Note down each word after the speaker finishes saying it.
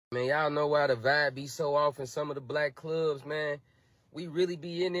Man, y'all know why the vibe be so off in some of the black clubs, man. We really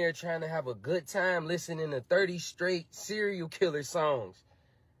be in there trying to have a good time listening to 30 straight serial killer songs.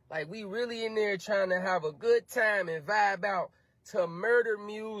 Like, we really in there trying to have a good time and vibe out to murder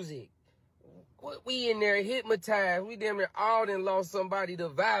music. We in there hypnotized. We damn near all done lost somebody to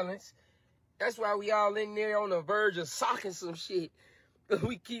violence. That's why we all in there on the verge of socking some shit.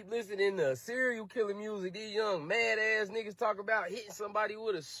 We keep listening to serial killer music. These young mad-ass niggas talk about hitting somebody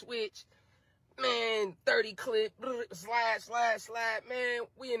with a switch. Man, 30 clip, slide. Man,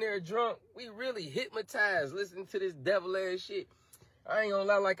 we in there drunk. We really hypnotized listening to this devil-ass shit. I ain't gonna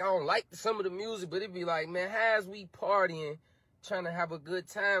lie, like, I don't like some of the music, but it be like, man, how's we partying, trying to have a good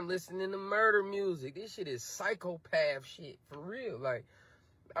time listening to murder music? This shit is psychopath shit, for real. Like,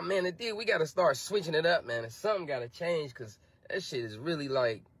 man, we gotta start switching it up, man. And something gotta change, because that shit is really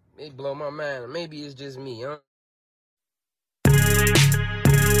like, it blow my mind. Maybe it's just me, huh?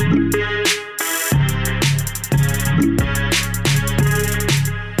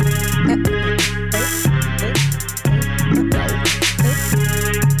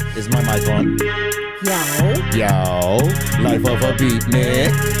 Is my mic on? Yo. Life of a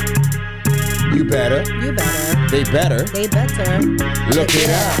beatnik. You better. They better. Look it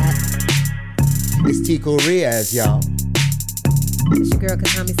up. It's Tico Riaz, y'all. It's your girl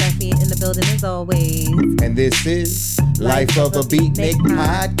Katami Safi in the building as always. And this is Life of a Beatnik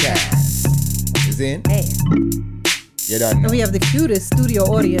podcast. Is in? Hey. You done know. And we have the cutest studio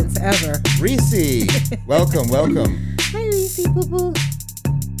audience ever. Reese, welcome. Hi Reese, boo boo.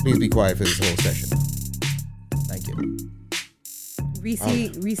 Please be quiet for this whole session. Thank you.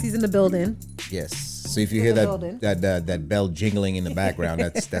 Reese's in the building. Yes. So if you hear that bell jingling in the background,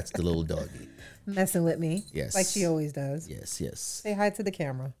 that's the little doggy. Messing with me. Yes. Like she always does. Yes. Say hi to the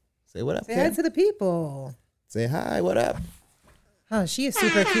camera. Say what up. Say hi to the people. Say hi. What up? Oh, she is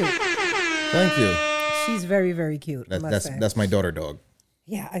super cute. Thank you. She's very, very cute. That's my daughter dog.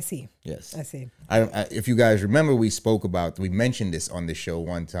 Yeah, I see. Yes, I see. I if you guys remember, we mentioned this on the show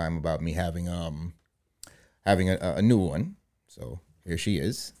one time about me having a new one. So here she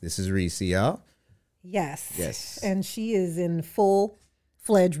is. This is Reese, y'all. Yes. And she is in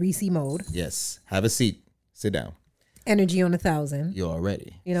full-fledged Reese mode. Yes. Have a seat. Sit down. Energy on 1,000. You're all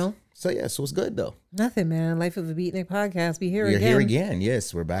ready. You know? So what's good though? Nothing, man. Life of a Beatnik podcast. We're here again.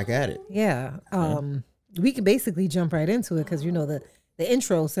 Yes, we're back at it. Yeah. We can basically jump right into it because the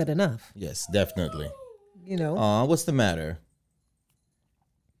intro said enough. Yes, definitely. You know. What's the matter?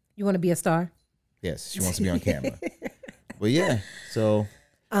 You want to be a star? Yes, she wants to be on camera. Well, yeah. So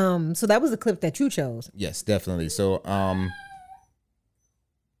that was the clip that you chose. Yes, definitely. So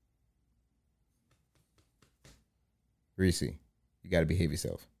Reese, you got to behave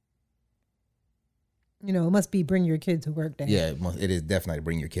yourself. You know, it must be bring your kid to work day. Yeah, it is definitely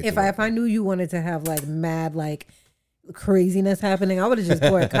bring your kid to work. If I knew you wanted to have like mad like craziness happening, I would have just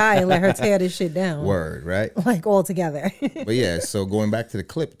brought Kai and let her tear this shit down. Word, right? Like all together. But yeah, so going back to the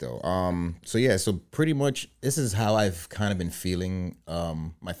clip though. So pretty much this is how I've kind of been feeling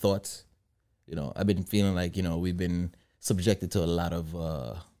my thoughts. You know, I've been feeling like, you know, we've been subjected to a lot of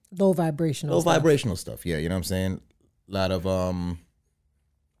low vibrational stuff. Yeah, you know what I'm saying? A lot of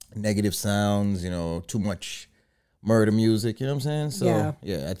negative sounds, you know, too much murder music, you know what I'm saying? So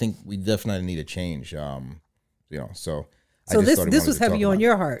yeah, I think we definitely need a change. You know, so this was heavy on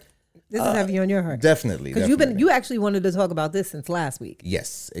your heart. This is heavy on your heart. Definitely. Because you actually wanted to talk about this since last week.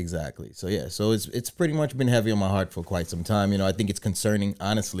 Yes, exactly. So yeah, so it's pretty much been heavy on my heart for quite some time. You know, I think it's concerning,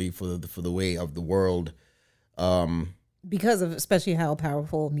 honestly, for the way of the world. Because of especially how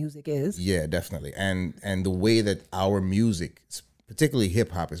powerful music is. Yeah, definitely. And the way that our music, particularly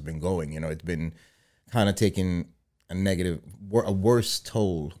hip hop, has been going. You know, it's been kind of taking a worse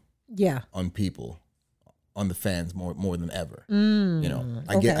toll. Yeah. On people. On the fans more than ever. You know,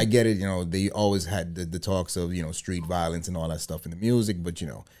 I get it. You know, they always had the talks of, you know, street violence and all that stuff in the music, but you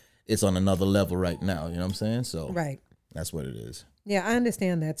know, it's on another level right now. You know what I'm saying? So right, that's what it is. Yeah, I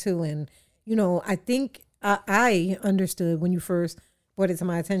understand that too, and you know, I think I understood when you first brought it to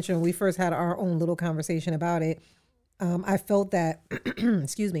my attention. We first had our own little conversation about it. I felt that,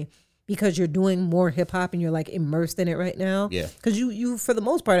 excuse me, because you're doing more hip hop and you're like immersed in it right now. Yeah. Because you for the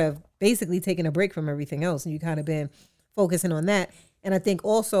most part have basically taken a break from everything else and you kind of been focusing on that. And I think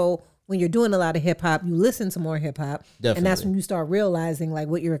also when you're doing a lot of hip hop, you listen to more hip hop. Definitely. And that's when you start realizing like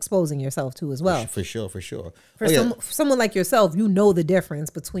what you're exposing yourself to as well. For sure. For someone like yourself, you know the difference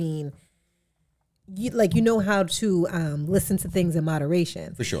between you know how to listen to things in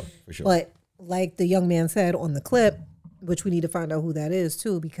moderation. For sure. But like the young man said on the clip, which we need to find out who that is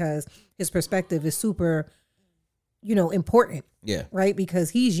too, because his perspective is super important. Yeah, Right? Because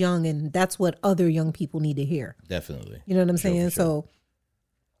he's young and that's what other young people need to hear. definitely. You know what I'm saying? for sure.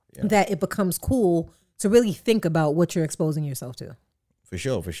 So that it becomes cool to really think about what you're exposing yourself to. For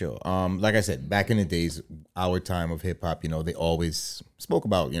sure, for sure. Like I said, back in the days, our time of hip hop, they always spoke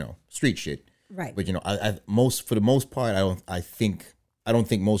about, street shit. Right. But for the most part, I don't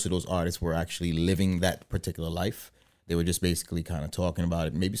think most of those artists were actually living that particular life. They were just basically kind of talking about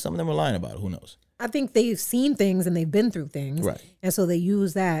it. Maybe some of them were lying about it. Who knows? I think they've seen things and they've been through things. Right. And so they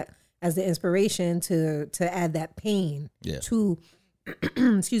use that as the inspiration to add that pain to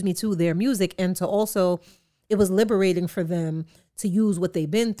excuse me, to their music, and to also it was liberating for them to use what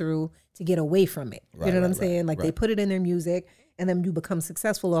they've been through to get away from it. You know what I'm saying? Like they put it in their music and then you become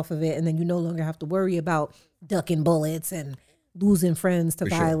successful off of it, and then you no longer have to worry about ducking bullets and losing friends to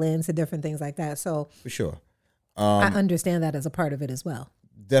violence and different things like that. So For sure. I understand that as a part of it as well.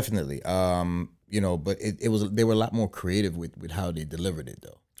 Definitely. But they were a lot more creative with how they delivered it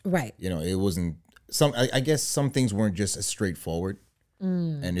though. Right. It wasn't I guess some things weren't just as straightforward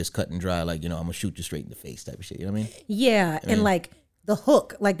and just cut and dry, like, I'm gonna shoot you straight in the face type of shit. You know what I mean? Yeah. And like the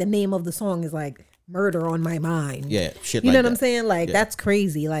hook, like the name of the song is like Murder on My Mind. Yeah, shit. You like know what that. I'm saying? Like that's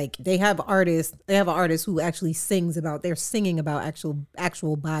crazy. Like they have an artist who actually they're singing about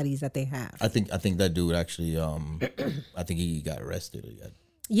actual bodies that they have. I think that dude actually I think he got arrested.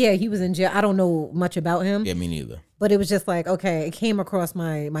 Yeah, he was in jail. I don't know much about him. Yeah, me neither. But it was just like, okay, it came across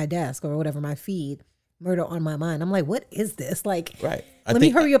my desk or whatever, my feed, Murder on My Mind. I'm like, what is this? Like, Right. Let me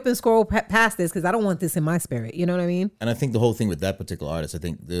hurry up and scroll past this because I don't want this in my spirit. You know what I mean? And I think the whole thing with that particular artist, I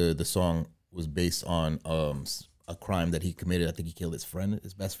think the song was based on a crime that he committed. I think he killed his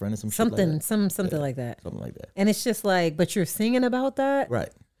best friend or some shit like that. Something like that. Something like that. And it's just like, but you're singing about that? Right.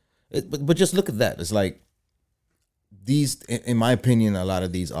 But just look at that. It's like these, in my opinion, a lot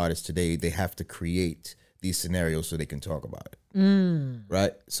of these artists today, they have to create these scenarios so they can talk about it.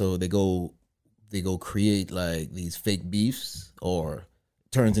 Right. So they go create like these fake beefs, or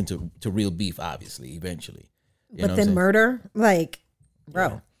turns into real beef, obviously, eventually. You know But what I'm then saying? murder, like,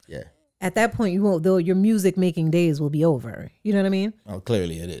 bro. Yeah. At that point, you won't. Though your music making days will be over. You know what I mean? Oh,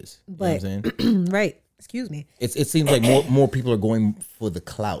 clearly it is. You know But what I'm saying? right. Excuse me. It seems like more people are going for the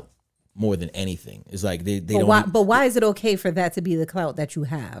clout more than anything. It's like they But don't. why is it okay for that to be the clout that you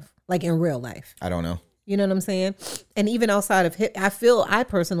have, like in real life? I don't know. You know what I'm saying? And even outside of hip, I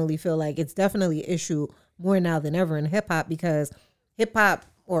personally feel like it's definitely an issue more now than ever in hip hop, because hip hop,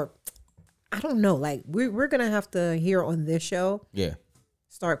 or I don't know, like we're gonna have to here on this show Yeah.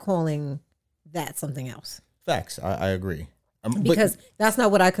 start calling that something else, Facts. I agree. because that's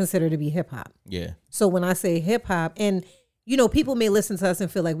not what I consider to be hip hop. Yeah. So when I say hip hop, and people may listen to us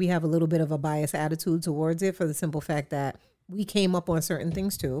and feel like we have a little bit of a biased attitude towards it for the simple fact that we came up on certain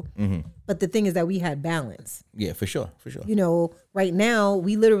things too. Mm-hmm. But the thing is that we had balance. Yeah, for sure. For sure. Right now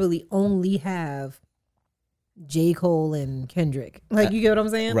we literally only have J. Cole and Kendrick. Like, you get what I'm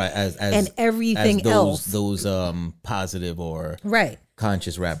saying? Right. As and everything as else. Those positive or Right.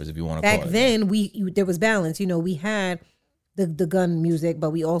 conscious rappers, if you want to call it. Back then there was balance. We had the gun music,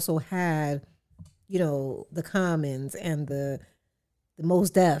 but we also had, the Commons and the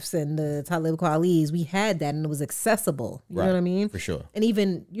Mos Defs and the Talib Kweli's. We had that, and it was accessible. You know what I mean? For sure. And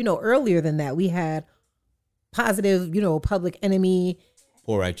even, earlier than that, we had positive, Public Enemy.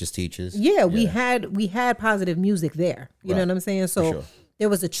 Poor Righteous Teachers. Yeah, we had positive music there. You know what I'm saying? So sure. there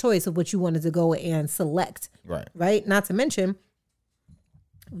was a choice of what you wanted to go and select. Right. Right? Not to mention,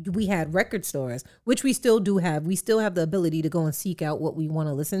 we had record stores, which we still do have. We still have the ability to go and seek out what we want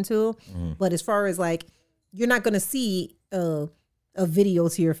to listen to. Mm-hmm. But as far as like, you're not going to see a video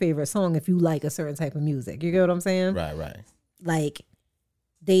to your favorite song if you like a certain type of music. You get what I'm saying? Right. Like,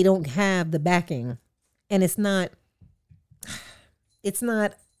 they don't have the backing, and it's not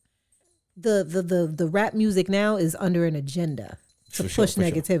the rap music now is under an agenda to push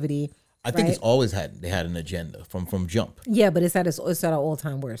negativity. I think right? it's always they had an agenda from jump. Yeah, but it's at our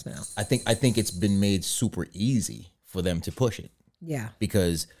all-time worst now. I think it's been made super easy for them to push it. Yeah.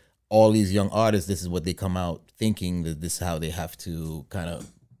 Because all these young artists, this is what they come out thinking, that this is how they have to kind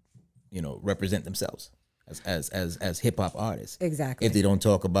of, represent themselves as hip hop artists. Exactly. If they don't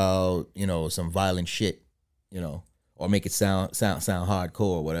talk about, some violent shit, or make it sound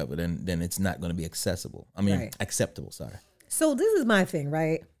hardcore or whatever, then it's not going to be accessible. I mean, Right. acceptable. Sorry. So this is my thing,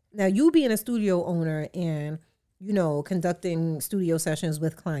 right? Now, you being a studio owner and, conducting studio sessions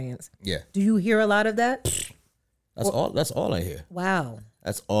with clients. Yeah. Do you hear a lot of that? That's all I hear. Wow.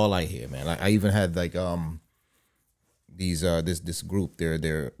 That's all I hear, man. I even had like these this group,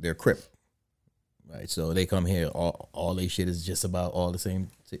 they're Crip. Right. So they come here, all their shit is just about all the same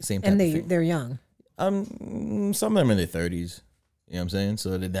type And of thing. they're young. Some of them in their 30s. You know what I'm saying?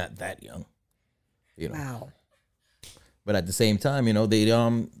 So they're not that young. You know. Wow. But at the same time, you know,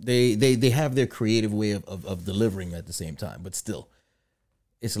 they have their creative way of delivering at the same time. But still,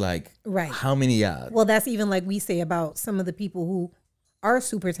 it's like, right. How many Well, that's even like we say about some of the people who are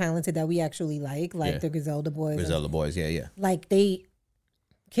super talented that we actually like the Griselda Boys. Griselda Boys, yeah. Like they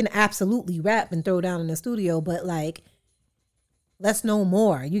can absolutely rap and throw down in the studio, but like, let's know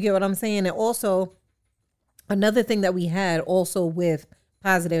more. You get what I'm saying? And also, another thing that we had also with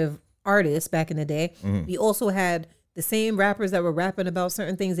positive artists back in the day, we also had the same rappers that were rapping about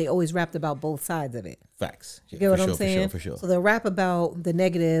certain things. They always rapped about both sides of it. Facts. You get what I'm saying? For sure. So they'll rap about the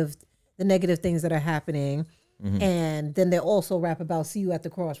negative things that are happening. And then they also rap about see you at the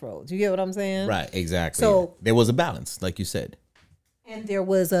crossroads. You get what I'm saying? Right, exactly. So there was a balance, like you said. And there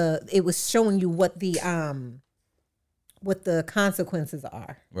was it was showing you what the consequences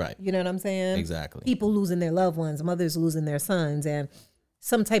are. Right. You know what I'm saying? Exactly. People losing their loved ones, mothers losing their sons, and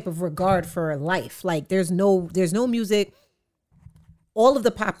some type of regard for life. Like there's no music. All of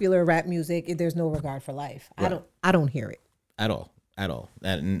the popular rap music, there's no regard for life. Right. I don't hear it. At all.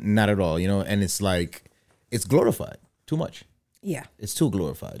 Not at all. You know, and it's like, it's glorified too much. Yeah. It's too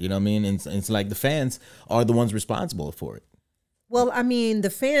glorified. You know what I mean? And it's like the fans are the ones responsible for it. Well, I mean, the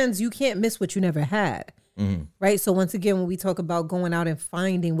fans, you can't miss what you never had. Right? So once again, when we talk about going out and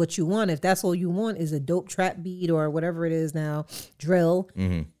finding what you want, if that's all you want is a dope trap beat or whatever it is now, drill,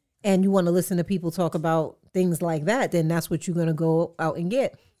 and you want to listen to people talk about things like that, then that's what you're going to go out and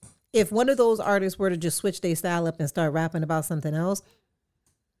get. If one of those artists were to just switch their style up and start rapping about something else,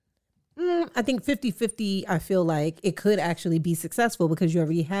 I think 50-50, I feel like it could actually be successful because you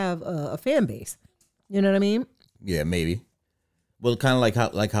already have a fan base. You know what I mean? Yeah, maybe. Well, kind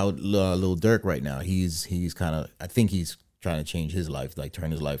of like how Lil Durk right now, he's kind of, I think he's trying to change his life, like turn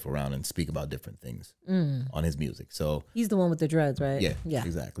his life around and speak about different things on his music. So he's the one with the dreads, right? Yeah,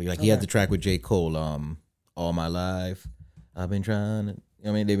 exactly. Like he had the track with J. Cole, All My Life, I've been trying to,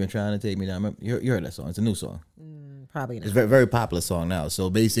 I mean, they've been trying to take me down. You heard that song? It's a new song. Probably not. It's a very, very popular song now. So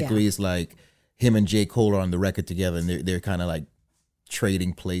basically, it's like him and J. Cole are on the record together, and they're kind of like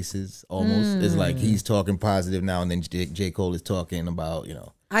trading places almost. It's like he's talking positive now, and then J. Cole is talking about, you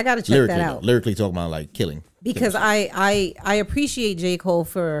know, I gotta check that out. Lyrically talking about like killing. Because I appreciate J. Cole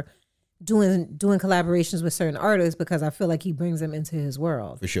for doing collaborations with certain artists because I feel like he brings them into his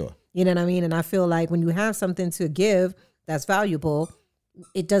world. For sure. You know what I mean? And I feel like when you have something to give that's valuable,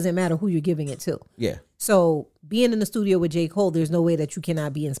 it doesn't matter who you're giving it to. Yeah. So being in the studio with J. Cole, there's no way that you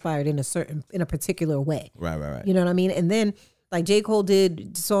cannot be inspired in a particular way. Right. You know what I mean? And then like J. Cole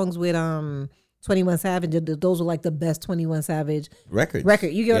did songs with 21 Savage. Those were like the best 21 Savage record.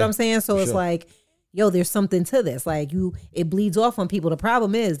 You get what I'm saying? So it's like, yo, there's something to this. Like it bleeds off on people. The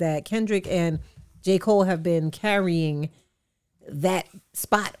problem is that Kendrick and J. Cole have been carrying that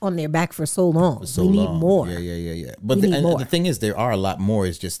spot on their back for so long. We need more. Yeah. But the thing is, there are a lot more.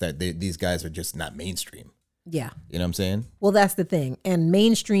 It's just that these guys are just not mainstream. Yeah. You know what I'm saying? Well, that's the thing. And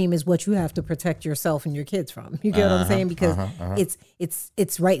mainstream is what you have to protect yourself and your kids from. You get what I'm saying? Because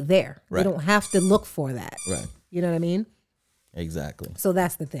it's right there. Right. You don't have to look for that. Right. You know what I mean? Exactly. So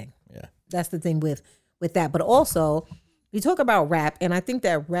that's the thing. Yeah. That's the thing with that. But also, we talk about rap, and I think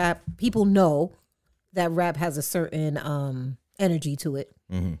that rap, people know that rap has a certain energy to it.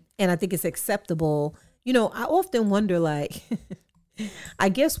 And I think it's acceptable. You know, I often wonder, like, I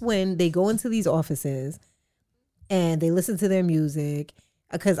guess when they go into these offices and they listen to their music,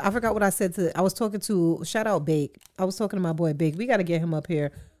 because I forgot what I said I was talking to, shout out Bake. I was talking to my boy Bake. We got to get him up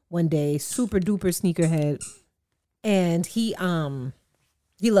here one day. Super duper sneakerhead. And he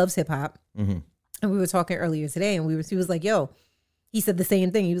loves hip hop. And we were talking earlier today, and he was like, yo, he said the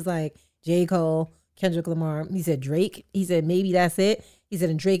same thing. He was like, J. Cole, Kendrick Lamar. He said Drake. He said maybe that's it. He said,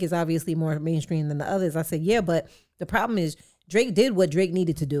 and Drake is obviously more mainstream than the others. I said, yeah, but the problem is Drake did what Drake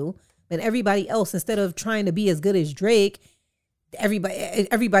needed to do. But everybody else, instead of trying to be as good as Drake,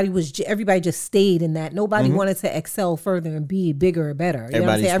 everybody just stayed in that. Nobody wanted to excel further and be bigger or better. You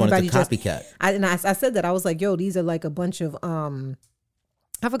everybody just wanted to copycat. I said that. I was like, yo, these are like a bunch of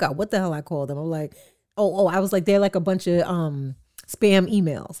I forgot what the hell I called them. I'm like, I was like, they're like a bunch of spam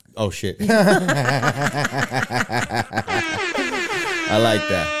emails. Oh shit. I like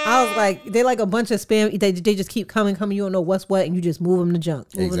that. I was like, they're like a bunch of spam. They just keep coming. You don't know what's what, and you just move them to junk.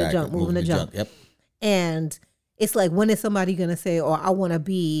 Moving to junk. Yep. And it's like, when is somebody gonna say, or I want to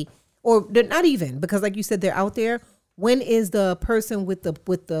be, or they're not even, because like you said, they're out there. When is the person with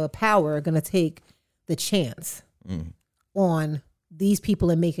the power gonna take the chance on these people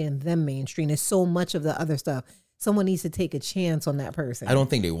and making them mainstream? There's so much of the other stuff. someone needs to take a chance on that person. I don't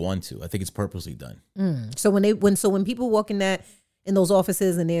think they want to. I think it's purposely done. So when people walk in those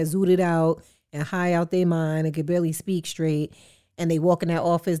offices and they're zooted out and high out their mind and can barely speak straight, and they walk in that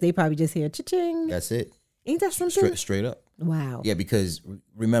office, they probably just hear cha-ching. That's it. Ain't that something? Straight up. Wow. Yeah, because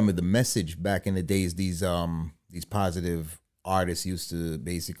remember the message back in the days, these positive artists used to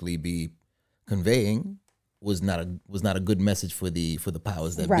basically be conveying was not a good message for the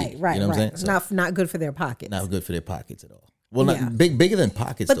powers that be. Right. You know what I'm saying? So, Not good for their pockets. not good for their pockets at all. Well, not bigger than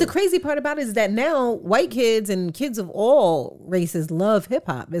pockets. But though. the crazy part about it is that now white kids and kids of all races love hip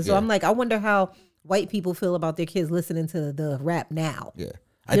hop. And so I'm like, I wonder how white people feel about their kids listening to the rap now. Yeah.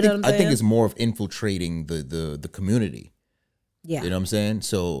 You know what I'm I think saying? it's more of infiltrating the community. Yeah. You know what I'm saying?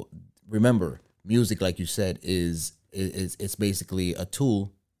 So remember, music, like you said, is it's basically a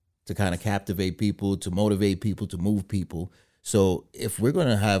tool to kind of captivate people, to motivate people, to move people. So if we're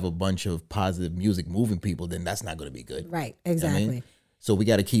gonna have a bunch of positive music moving people, then that's not gonna be good. Right. You know what I Exactly. mean? So we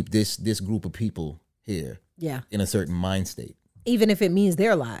got to keep this group of people here Yeah. in a certain mind state. Even if it means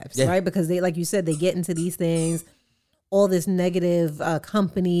their lives, Yeah. right? Because they, like you said, they get into these things, all this negative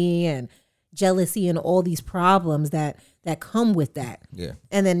company and jealousy and all these problems that come with that. Yeah.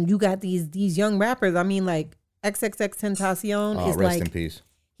 And then you got these young rappers. I mean, like XXX Tentacion is Rest like in peace.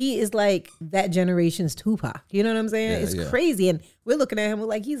 he is like that generation's Tupac. You know what I'm saying? Yeah, It's yeah. crazy, and we're looking at him we're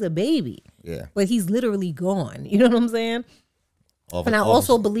like he's a baby, Yeah. but he's literally gone. You know what I'm saying? And I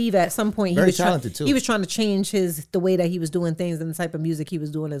also believe at some point Very talented, too. he was trying to change the way that he was doing things and the type of music he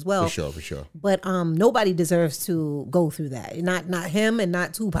was doing as well. for sure. But nobody deserves to go through that. Not him and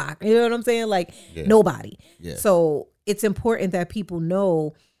not Tupac. You know what I'm saying? Like nobody. Yeah. So it's important that people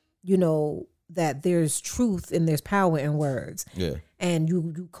know, that there's truth and there's power in words. Yeah. And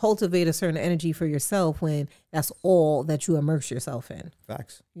you cultivate a certain energy for yourself when that's all that you immerse yourself in.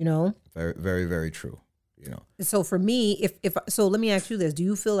 Facts. Very, Very, very true. So for me, so let me ask you this. Do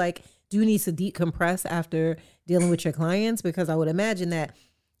you feel like, do you need to decompress after dealing with your clients? Because I would imagine that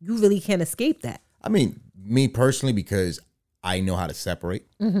you really can't escape that. I mean, me personally, because I know how to separate.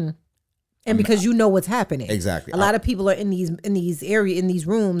 And because you know what's happening. Exactly. A lot of people are in these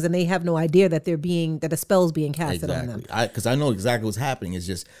rooms and they have no idea that that a spell's being casted on them. Because I know exactly what's happening. It's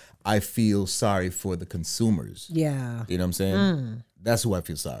just I feel sorry for the consumers. Yeah. You know what I'm saying? That's who I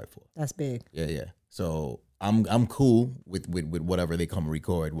feel sorry for. That's big. Yeah. So I'm cool with whatever they come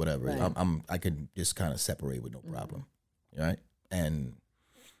record, whatever. Right. I could just kind of separate with no problem, right? And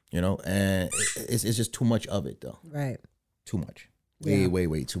and it's just too much of it though. Right. Too much. Yeah.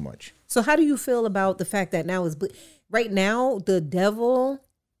 Way too much. So how do you feel about the fact that right now the devil,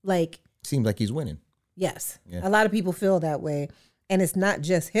 like, Seems like he's winning. yes, Yeah. a lot of people feel that way, and it's not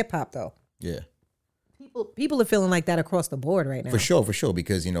just hip hop though. Yeah. People are feeling like that across the board right now. For sure,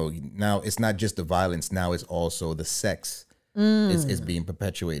 because now it's not just the violence. Now it's also the sex is being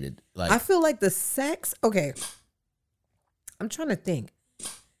perpetuated. Like I feel like the sex. Okay, I'm trying to think.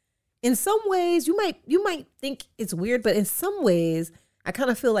 In some ways, you might think it's weird, but in some ways, I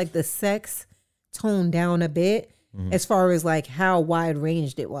kind of feel like the sex toned down a bit as far as like how wide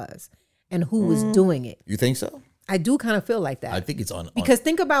ranged it was and who was doing it. you think so? I do kind of feel like that. I think it's on because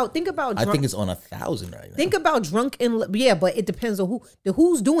think about I think it's on 1,000 right now. think about drunk and yeah, but it depends on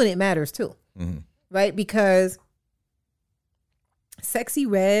who's doing it matters too, right? Because Sexy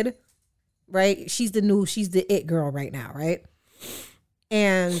Red, right? She's the it girl right now, right?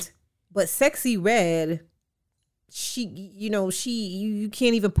 But Sexy Red, you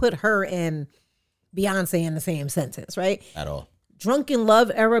can't even put her and Beyonce in the same sentence, right? At all. Drunken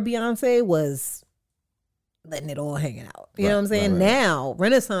Love era Beyonce was letting it all hanging out. You know what I'm saying? Right. Now,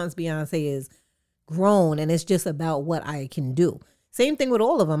 Renaissance Beyonce is grown and it's just about what I can do. Same thing with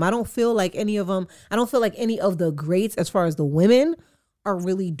all of them. I don't feel like any of the greats as far as the women are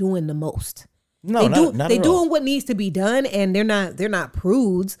really doing the most. No, not they at doing all. what needs to be done, and they're not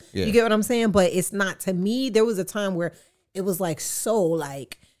prudes. Yeah. You get what I'm saying? But it's not, to me, there was a time where it was like so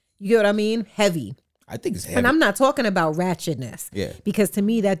like, you get what I mean? Heavy. I think it's heavy. And I'm not talking about ratchetness. Yeah. Because to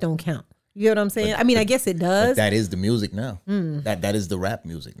me that don't count. You get what I'm saying? I guess it But does. that is the music now. That is the rap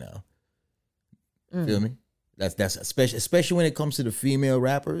music now. Feel me? That's especially when it comes to the female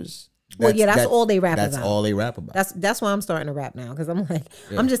rappers. That's all they rap That's about. all they rap about. That's why I'm starting to rap now, because I'm like,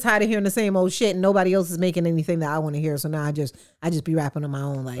 I'm just tired of hearing the same old shit and nobody else is making anything that I want to hear. So now I just be rapping on my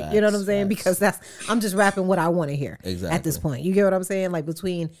own, like, you know what I'm saying? Facts. Because I'm just rapping what I want to hear at Exactly. this point. You get what I'm saying? Like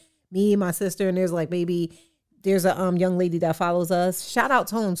between me and my sister, and there's a young lady that follows us. Shout out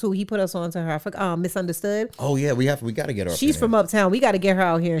Tone too. He put us on to her. I forgot, Misunderstood. Oh yeah, we got to get her. She's from uptown. We got to get her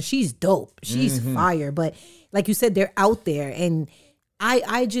out here, and she's dope. She's fire. But like you said, they're out there, and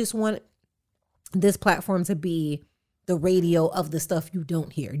I just want. this platform to be the radio of the stuff you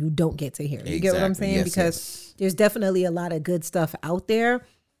don't hear, you don't get to hear. You get what I'm saying? Yes, because there's definitely a lot of good stuff out there.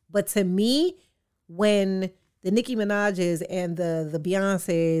 But to me, when the Nicki Minaj's and the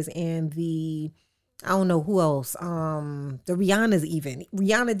Beyonce's and the, I don't know who else, the Rihanna's even.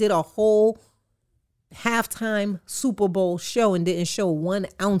 Rihanna did a whole halftime Super Bowl show and didn't show 1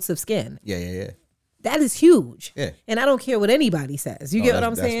 ounce of skin. Yeah. That is huge. Yeah. And I don't care what anybody says. You get what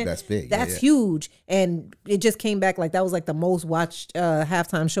I'm saying? That's big. That's huge. And it just came back like that was like the most watched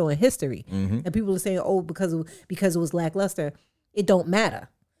halftime show in history. And people are saying, oh, because it was lackluster. It don't matter.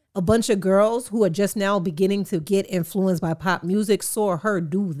 A bunch of girls who are just now beginning to get influenced by pop music saw her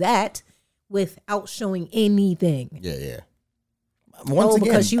do that without showing anything. Yeah.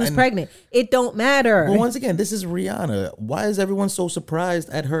 Because she was pregnant. It don't matter. Well, once again, this is Rihanna. Why is everyone so surprised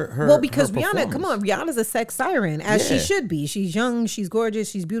at her? Well, because Rihanna, come on, Rihanna's a sex siren, as she should be. She's young, she's gorgeous,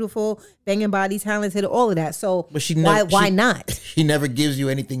 she's beautiful, banging body, talented, all of that. So but why not? She never gives you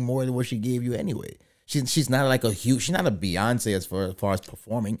anything more than what she gave you anyway. She's not like she's not a Beyonce as far as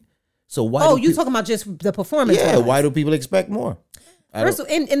performing. So why? Oh, you talking about just the performance? Yeah. Why do people expect more? First,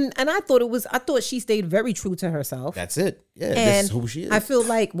 and I thought she stayed very true to herself. That's it. Yeah, and this is who she is. I feel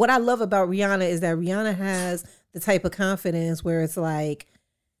like what I love about Rihanna is that Rihanna has the type of confidence where it's like,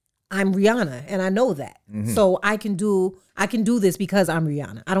 I'm Rihanna and I know that. So I can do this because I'm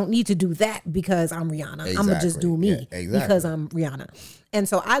Rihanna. I don't need to do that because I'm Rihanna. I'm gonna just do me because I'm Rihanna. And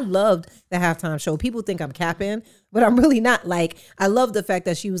so I loved the halftime show. People think I'm capping, but I'm really not. Like, I love the fact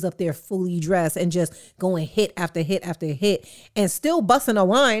that she was up there fully dressed and just going hit after hit after hit and still busting a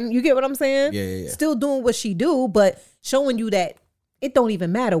line. You get what I'm saying? Yeah. Still doing what she do, but showing you that it don't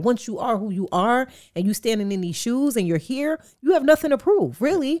even matter. Once you are who you are and you standing in these shoes and you're here, you have nothing to prove,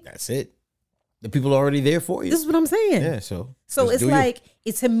 really. That's it. The people are already there for you. This is what I'm saying. Yeah, so it's like,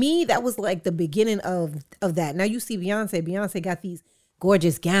 to me, that was like the beginning of that. Now you see Beyonce. Beyonce got these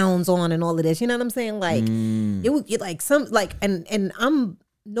gorgeous gowns on and all of this. You know what I'm saying? Like it would get like some like and I'm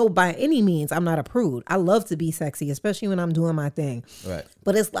no by any means I'm not a prude. I love to be sexy, especially when I'm doing my thing. Right.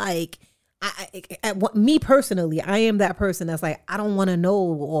 But it's like me personally, I am that person that's like, I don't want to know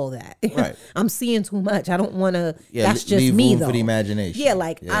all that. Right. I'm seeing too much. I don't want to. Yeah, that's just leave me room though. for the imagination. Yeah,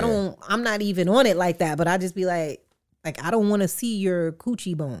 like I'm not even on it like that. But I just be like I don't want to see your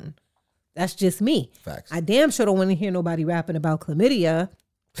coochie bone. That's just me. Facts. I damn sure don't want to hear nobody rapping about chlamydia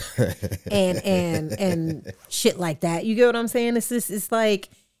and shit like that. You get what I'm saying? It's like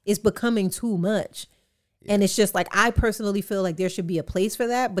it's becoming too much. And it's just like, I personally feel like there should be a place for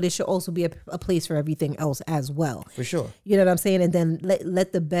that, but it should also be a place for everything else as well. For sure. You know what I'm saying? And then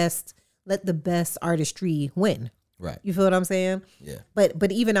let the best artistry win. Right. You feel what I'm saying? Yeah.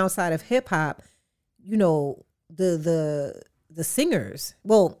 But even outside of hip hop, you know, the singers,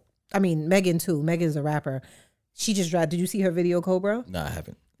 well, I mean, Megan too. Megan's a rapper. She just dropped, did you see her video, Cobra? No, I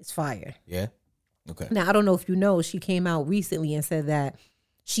haven't. It's fire. Yeah? Okay. Now, I don't know if you know, she came out recently and said that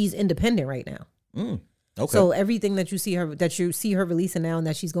she's independent right now. Okay. So everything that you see her releasing now and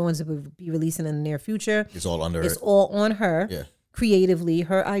that she's going to be releasing in the near future, it's all under her. It's all on her. Yeah. Creatively,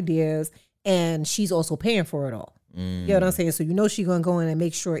 her ideas, and she's also paying for it all. You know what I'm saying? So you know she's gonna go in and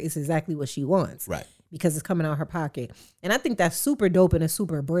make sure it's exactly what she wants. Right. Because it's coming out her pocket. And I think that's super dope and it's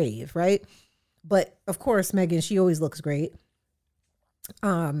super brave, right? But of course, Megan, she always looks great.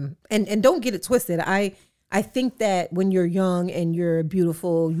 And don't get it twisted. I think that when you're young and you're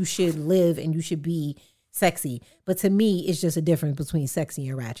beautiful, you should live and you should be sexy. But to me, it's just a difference between sexy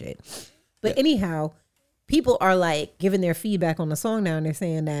and ratchet. But anyhow, people are like giving their feedback on the song now and they're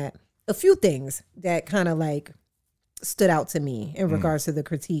saying that a few things that kind of like stood out to me in regards to the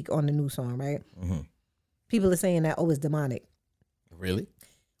critique on the new song, right? People are saying that, oh, it's demonic. Really?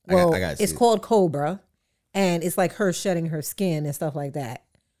 Well, I got it's called Cobra and it's like her shedding her skin and stuff like that.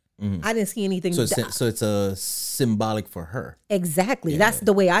 I didn't see anything. So it's a symbolic for her. Exactly. That's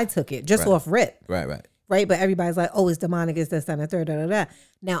the way I took it, just off rip. Right. But everybody's like, oh, it's demonic, it's this, that, and the third, da, da, da.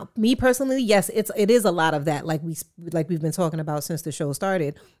 Now, me personally, yes, it is a lot of that, like we've been talking about since the show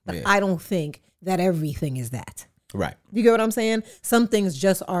started. But I don't think that everything is that. Right. You get what I'm saying? Some things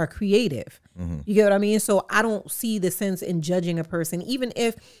just are creative. You get what I mean? So I don't see the sense in judging a person, even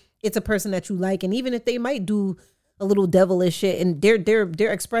if it's a person that you like, and even if they might do a little devilish shit and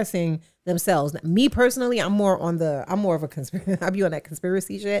they're expressing themselves. Me personally, I'm more of a conspiracy. I be on that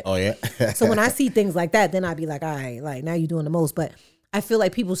conspiracy shit. Oh yeah. So when I see things like that, then I'd be like, all right, like now you're doing the most. But I feel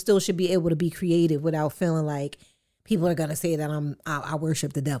like people still should be able to be creative without feeling like people are gonna say that I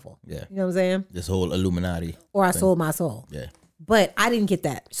worship the devil. Yeah. You know what I'm saying? This whole Illuminati. Or I sold my soul. Yeah. But I didn't get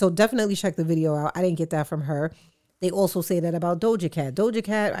that. So definitely check the video out. I didn't get that from her. They also say that about Doja Cat. Doja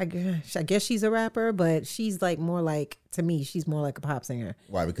Cat, I guess she's a rapper, but she's like more like, to me, she's more like a pop singer.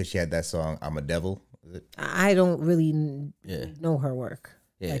 Why? Because she had that song "I'm a Devil." Is it? I don't really know her work.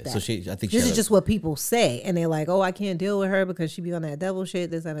 Yeah, like that. so I think this is just what people say, and they're like, "Oh, I can't deal with her because she be on that devil shit,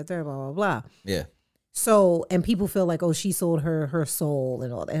 this and the third, blah blah blah." Yeah. So, and people feel like, "Oh, she sold her soul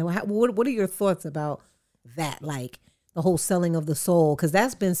and all that." And what are your thoughts about that? Like the whole selling of the soul, because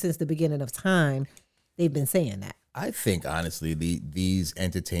that's been since the beginning of time. They've been saying that. I think honestly, these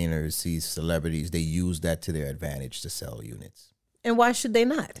entertainers, these celebrities, they use that to their advantage to sell units. And why should they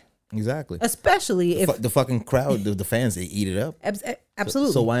not? Exactly. Especially if the fucking crowd, the fans, they eat it up.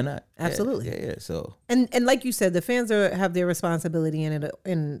 Absolutely. So why not? Absolutely. Yeah. So and like you said, the fans have their responsibility in it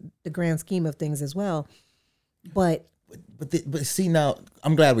in the grand scheme of things as well. But see, now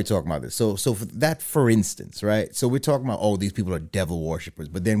I'm glad we're talking about this. So for that, for instance, right? So we're talking about, these people are devil worshippers,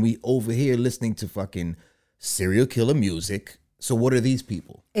 but then we over here listening to fucking serial killer music. So what are these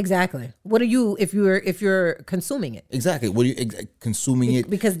people? Exactly. What are you if you're consuming it? Exactly. What are you consuming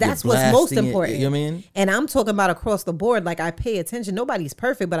it? Because that's what's most important. You know what I mean? And I'm talking about across the board. Like I pay attention. Nobody's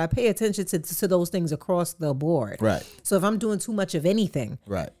perfect, but I pay attention to those things across the board. Right. So if I'm doing too much of anything,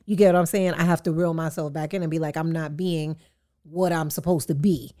 right, you get what I'm saying? I have to reel myself back in and be like, I'm not being what I'm supposed to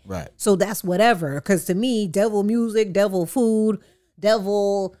be. Right. So that's whatever. Because to me, devil music, devil food,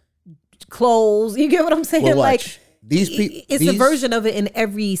 devil clothes. You get what I'm saying? Well, like it's a version of it in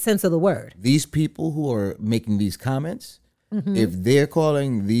every sense of the word. These people who are making these comments, if they're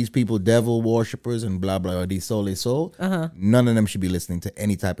calling these people devil worshippers and blah blah, or these soul, none of them should be listening to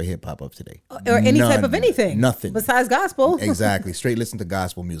any type of hip hop of today, or any type of anything, nothing besides gospel. Exactly, straight listen to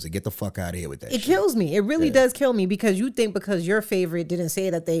gospel music. Get the fuck out of here with that. It kills me. It really does kill me, because you think because your favorite didn't say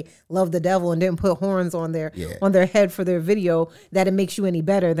that they love the devil and didn't put horns on their head for their video, that it makes you any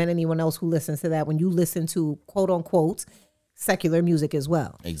better than anyone else who listens to that. When you listen to quote unquote secular music as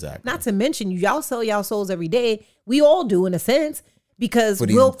well. Exactly. Not to mention, y'all sell y'all souls every day. We all do, in a sense, because for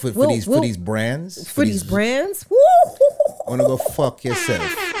these brands. For these brands. Wanna go fuck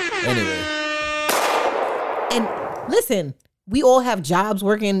yourself. Anyway. And listen, we all have jobs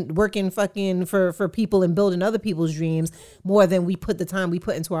working fucking for people and building other people's dreams more than we put the time we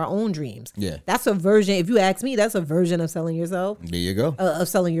put into our own dreams. Yeah. That's a version, if you ask me, that's a version of selling yourself. There you go. Of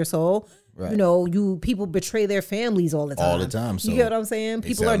selling your soul. Right. You know, people betray their families all the time. All the time. So you get what I'm saying?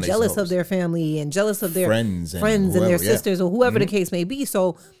 People are jealous of their family and jealous of their friends and their sisters or whoever the case may be.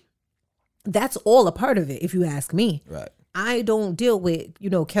 So that's all a part of it, if you ask me. Right. I don't deal with,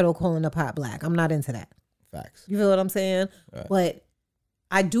 kettle calling the pot black. I'm not into that. Facts. You feel what I'm saying? Right. But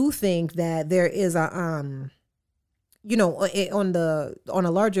I do think that there is a on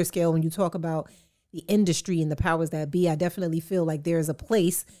a larger scale, when you talk about the industry and the powers that be, I definitely feel like there's a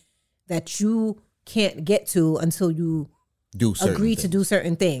place that you can't get to until you agree to do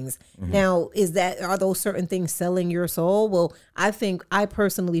certain things. Mm-hmm. Now, are those certain things selling your soul? Well, I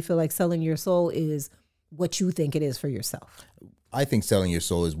personally feel like selling your soul is what you think it is for yourself. I think selling your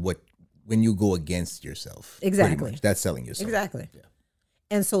soul is when you go against yourself. Exactly. That's selling your soul. Exactly. Yeah.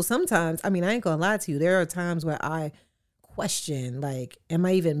 And so sometimes, I ain't gonna lie to you, there are times where I question, like, am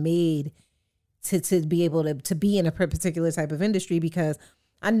I even made to be able to be in a particular type of industry? Because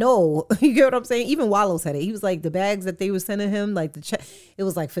I know, you get what I'm saying? Even Wallow said it. He was like, the bags that they were sending him, like the check, it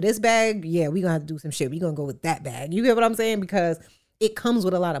was like, for this bag, yeah, we gonna have to do some shit. We gonna go with that bag. You get what I'm saying? Because it comes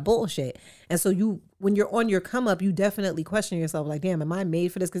with a lot of bullshit. And so when you're on your come up, you definitely question yourself, like, damn, am I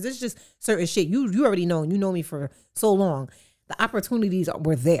made for this? Because it's just certain shit. You already know, and you know me for so long. The opportunities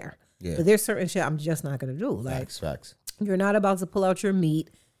were there. Yeah. But there's certain shit I'm just not gonna do. Like, facts. You're not about to pull out your meat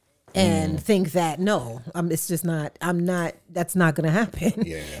and think that, no, that's not going to happen.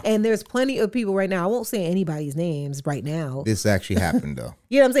 Yeah. And there's plenty of people right now, I won't say anybody's names right now. This actually happened though.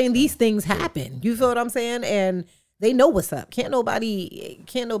 You know what I'm saying? These things happen. You feel what I'm saying? And they know what's up. Can't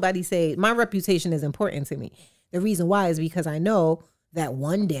nobody say my reputation is important to me. The reason why is because I know that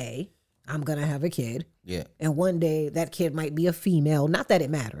one day I'm going to have a kid. Yeah. And one day that kid might be a female. Not that it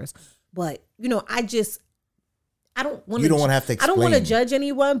matters, but I don't want to have to explain. I don't want to judge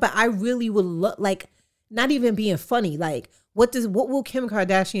anyone, but I really would like, not even being funny. Like, what will Kim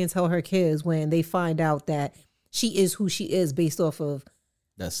Kardashian tell her kids when they find out that she is who she is based off of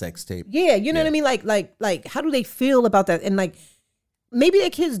that sex tape? Yeah, you know what I mean? Like, how do they feel about that? And like, maybe their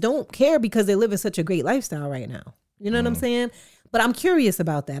kids don't care because they live in such a great lifestyle right now. You know what I'm saying? But I'm curious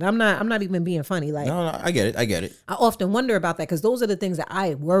about that. I'm not even being funny. Like, no, I get it. I often wonder about that, because those are the things that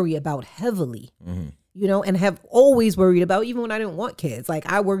I worry about heavily. Mm-hmm. And have always worried about, even when I didn't want kids. Like,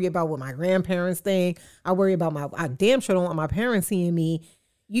 I worry about what my grandparents think. I worry about I damn sure don't want my parents seeing me,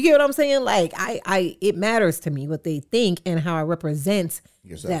 You get what I'm saying? Like it matters to me what they think and how I represent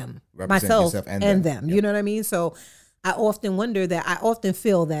them, myself and them. Yep. You know what I mean? So I often wonder that, I often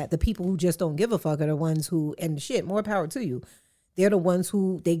feel that the people who just don't give a fuck are the ones who, and shit, more power to you. They're the ones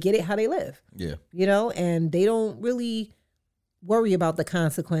who, they get it how they live. Yeah. You know, and they don't really worry about the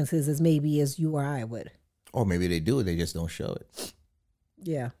consequences as maybe as you or I would. Or maybe they do, they just don't show it.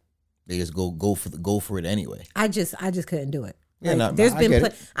 Yeah. They just go for it anyway. I just couldn't do it. Yeah, like, there's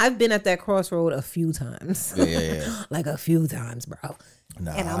been I've been at that crossroad a few times. Yeah. Like a few times, bro.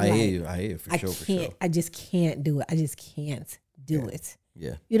 Nah, and I hear you for sure. I just can't do it. I just can't do it.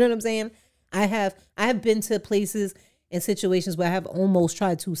 Yeah. You know what I'm saying? I have been to places and situations where I have almost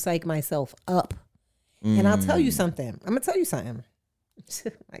tried to psych myself up. And I'll tell you something. I'm gonna tell you something.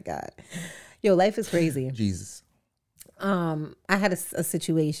 My God. Yo, life is crazy. Jesus. I had a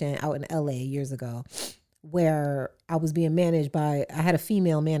situation out in LA years ago where I was being managed by, I had a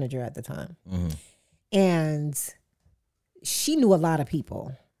female manager at the time. Mm-hmm. And she knew a lot of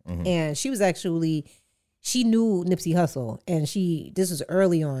people. Mm-hmm. And she knew Nipsey Hussle. And this was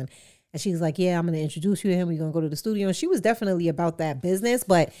early on. And she was like, yeah, I'm going to introduce you to him. We're going to go to the studio. And she was definitely about that business.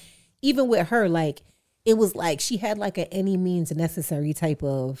 But even with her, like, it was like she had like an any means necessary type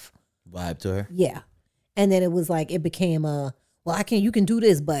of vibe to her. Yeah. And then it was like, it became you can do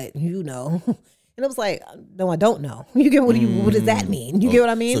this, but you know. And it was like, no, I don't know. You get what does that mean? You get what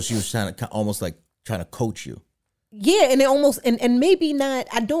I mean? So she was trying to coach you. Yeah. And it almost, and maybe not,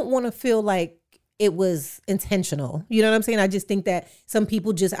 I don't want to feel like it was intentional. You know what I'm saying? I just think that some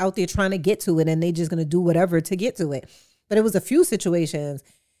people just out there trying to get to it and they just going to do whatever to get to it. But it was a few situations.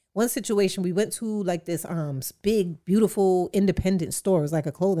 One situation, we went to like this big, beautiful independent store. It was like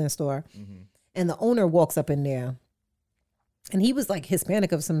a clothing store. Mm-hmm. And the owner walks up in there. And he was like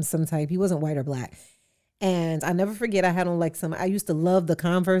Hispanic of some type. He wasn't white or black. And I never forget, I had on like I used to love the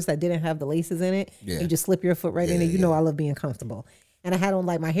Converse that didn't have the laces in it. Yeah. You just slip your foot right in it. You know I love being comfortable. And I had on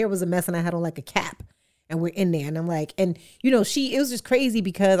like, my hair was a mess and I had on like a cap. And we're in there. And I'm like, and you know, it was just crazy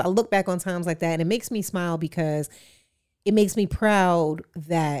because I look back on times like that and it makes me smile because it makes me proud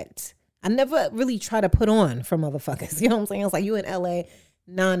that I never really try to put on for motherfuckers. You know what I'm saying? It's like, you in LA.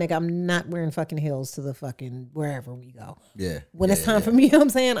 Nah, nigga, I'm not wearing fucking heels to the fucking wherever we go. Yeah. When it's time for me, you know what I'm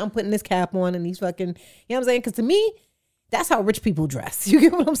saying? I'm putting this cap on and these fucking, you know what I'm saying? Because to me, that's how rich people dress. You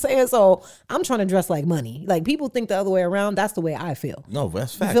get what I'm saying? So I'm trying to dress like money. Like people think the other way around. That's the way I feel. No,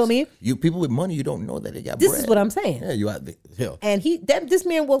 that's facts. You feel me? You people with money, you don't know that they got this bread. Is what I'm saying. Yeah, you out the hill. And this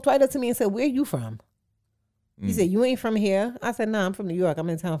man walked right up to me and said, where you from? He said, you ain't from here? I said, nah, I'm from New York. I'm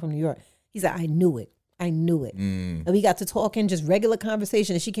in town from New York. He said, I knew it. And we got to talking, just regular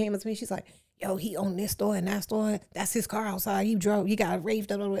conversation. And she came up to me. She's like, yo, he owned this store and that store. That's his car outside. He got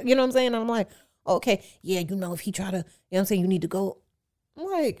raved up. You know what I'm saying? And I'm like, okay, yeah, you know, if he try to, you know what I'm saying? You need to go. I'm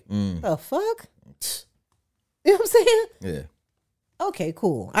like, the fuck? You know what I'm saying? Yeah. Okay,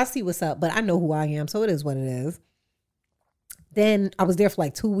 cool. I see what's up, but I know who I am. So it is what it is. Then I was there for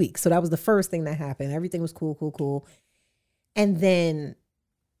like 2 weeks. So that was the first thing that happened. Everything was cool. And then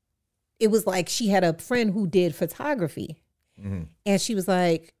it was like she had a friend who did photography. Mm-hmm. And she was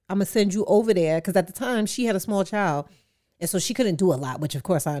like, I'm going to send you over there. Because at the time, she had a small child. And so she couldn't do a lot, which of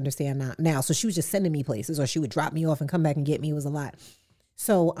course I understand now. So she was just sending me places or she would drop me off and come back and get me. It was a lot.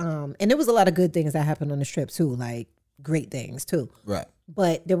 So, and there was a lot of good things that happened on this trip too. Like great things too. Right.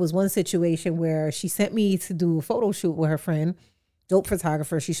 But there was one situation where she sent me to do a photo shoot with her friend, dope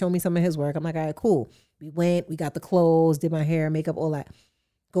photographer. She showed me some of his work. I'm like, all right, cool. We went, we got the clothes, did my hair, makeup, all that.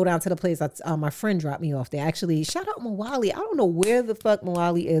 Go down to the place. My friend dropped me off there. Actually, shout out Mwali. I don't know where the fuck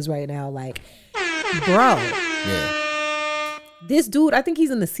Mwali is right now. Like, bro. Yeah. This dude, I think he's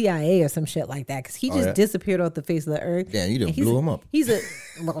in the CIA or some shit like that because he just disappeared off the face of the earth. Yeah, you done blew him up. He's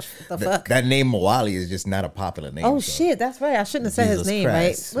well, the fuck? That name Mwali is just not a popular name. Oh, so. Shit, that's right. I shouldn't have said his name,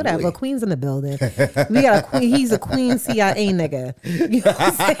 Christ. Right? Whatever. Really? Queen's in the building. We got a queen. He's a queen CIA nigga. You know what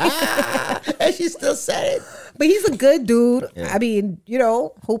I'm saying? And she still said it. But he's a good dude. Yeah. I mean, you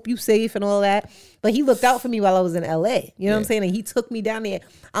know, hope you safe and all that. But he looked out for me while I was in LA. You know what I'm saying? And he took me down there.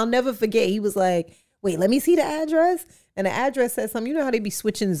 I'll never forget. He was like, wait, let me see the address. And the address said something. You know how they be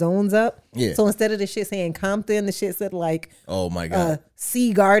switching zones up? Yeah. So instead of the shit saying Compton, the shit said like, oh my God,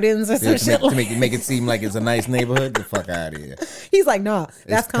 Sea Gardens or some shit. To make it seem like it's a nice neighborhood. Get the fuck out of here. He's like, nah,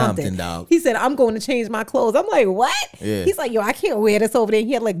 that's Compton. Dog. He said, I'm going to change my clothes. I'm like, what? Yeah. He's like, yo, I can't wear this over there.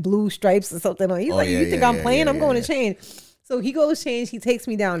 He had like blue stripes or something on. He's like, you think I'm playing? I'm going to change. So he goes change. He takes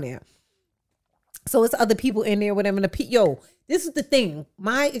me down there. So it's other people in there, whatever. Yo, this is the thing.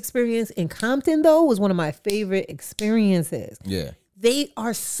 My experience in Compton, though, was one of my favorite experiences. Yeah. They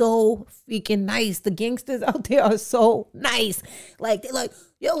are so freaking nice. The gangsters out there are so nice. Like they're like,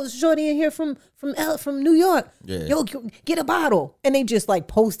 yo, it's Shorty in here from New York. Yeah. Yo, get a bottle. And they just like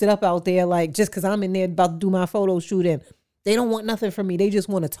post it up out there, like just because I'm in there about to do my photo shoot, and they don't want nothing from me. They just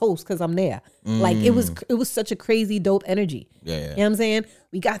want to toast because I'm there. Like it was such a crazy dope energy. Yeah. You know what I'm saying?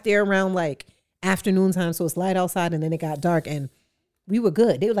 We got there around like afternoon time, so it's light outside, and then it got dark, and we were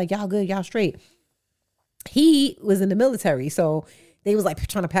good. They were like, y'all good, y'all straight. He was in the military, so they was like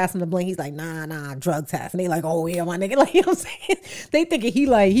trying to pass him the blame. He's like, nah, drug test. And they like, oh yeah, my nigga. Like, you know what I'm saying? They thinking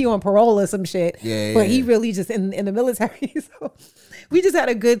he on parole or some shit. Yeah. But he really just in the military. So we just had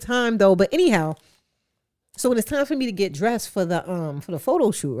a good time though. But anyhow, so when it's time for me to get dressed for the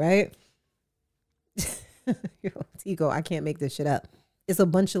photo shoot, right? Yo, Tico, I can't make this shit up. It's a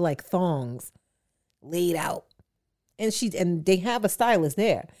bunch of like thongs laid out. And they have a stylist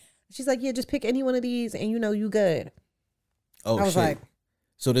there. She's like, yeah, just pick any one of these and you good. Oh, I was shit. like,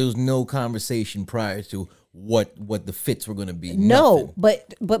 so there was no conversation prior to what the fits were going to be. no,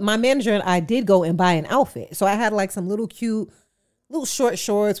 Nothing. but my manager and I did go and buy an outfit. So I had like some little cute, little short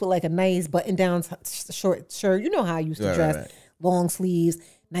shorts with like a nice button down short shirt. You know how I used to dress. Right. Long sleeves,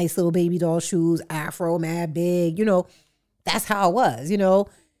 nice little baby doll shoes, afro, mad big. That's how I was,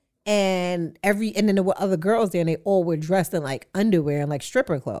 And then there were other girls there, and they all were dressed in like underwear and like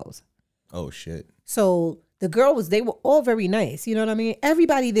stripper clothes. Oh shit. So they were all very nice. You know what I mean?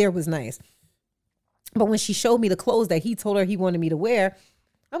 Everybody there was nice. But when she showed me the clothes that he told her he wanted me to wear,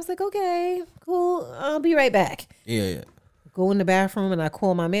 I was like, okay, cool. I'll be right back. Yeah. Go in the bathroom and I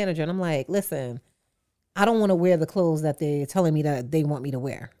call my manager and I'm like, listen, I don't want to wear the clothes that they're telling me that they want me to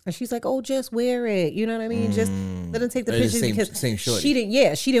wear. And she's like, oh, just wear it. You know what I mean? Just let them take the pictures because same shorty.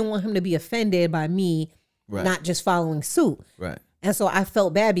 she didn't want him to be offended by me not just following suit. Right. And so I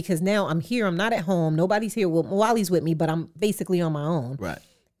felt bad because now I'm here. I'm not at home. Nobody's here. Well, Wally's with me, but I'm basically on my own. Right.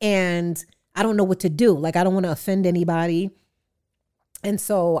 And I don't know what to do. Like, I don't want to offend anybody. And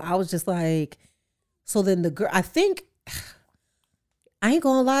so I was just like, so then the girl, I think, I ain't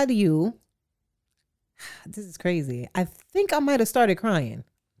gonna lie to you. This is crazy. I think I might have started crying.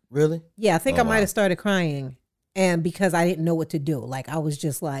 Really? Yeah, I think I might have started crying. And because I didn't know what to do. Like, I was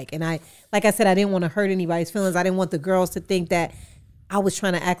just like, and like I said, I didn't want to hurt anybody's feelings. I didn't want the girls to think that I was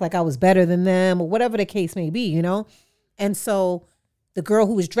trying to act like I was better than them or whatever the case may be, And so the girl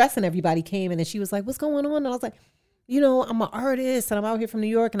who was dressing everybody came in and she was like, what's going on? And I was like, I'm an artist and I'm out here from New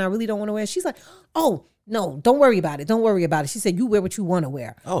York and I really don't want to wear it. She's like, oh, no, don't worry about it. Don't worry about it. She said, you wear what you want to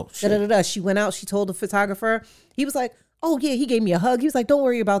wear. Oh, shit. She went out. She told the photographer. He was like, oh, yeah, he gave me a hug. He was like, don't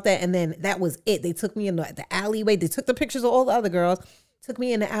worry about that. And then that was it. They took me in the alleyway. They took the pictures of all the other girls, took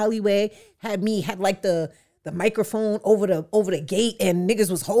me in the alleyway, had like the microphone over the gate and niggas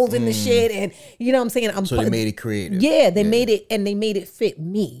was holding the shit. And you know what I'm saying? So they made it creative. Yeah, they made it and they made it fit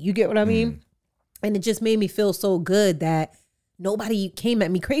me. You get what I mean? And it just made me feel so good that nobody came at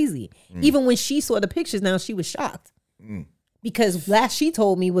me crazy. Even when she saw the pictures now, she was shocked. Because last she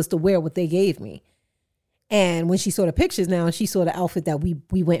told me was to wear what they gave me. And when she saw the pictures now, she saw the outfit that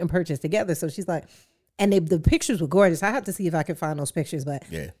we went and purchased together. So she's like, and the pictures were gorgeous. I have to see if I can find those pictures. But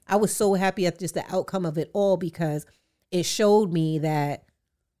I was so happy at just the outcome of it all because it showed me that,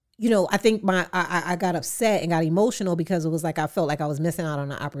 I think I got upset and got emotional because it was like I felt like I was missing out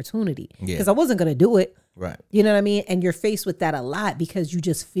on an opportunity. Because I wasn't going to do it. Right. You know what I mean? And you're faced with that a lot because you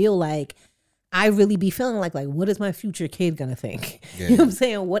just feel like, I really be feeling like what is my future kid going to think? Yeah. You know what I'm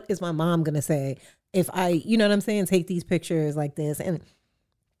saying? What is my mom going to say if I, you know what I'm saying, take these pictures like this? And,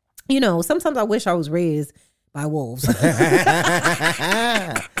 sometimes I wish I was raised by wolves. You said,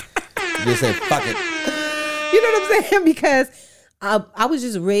 fuck it. You know what I'm saying? Because I was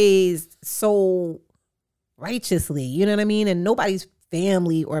just raised so righteously, you know what I mean? And nobody's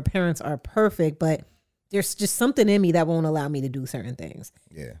family or parents are perfect, but there's just something in me that won't allow me to do certain things.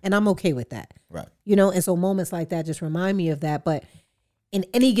 Yeah. And I'm okay with that. Right. And so moments like that just remind me of that. But in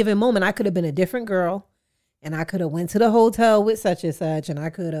any given moment, I could have been a different girl and I could have went to the hotel with such and such and I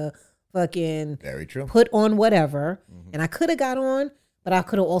could have fucking very true. Put on whatever and I could have got on, but I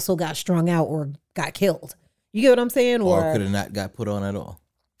could have also got strung out or got killed. You get what I'm saying? Or could have not got put on at all.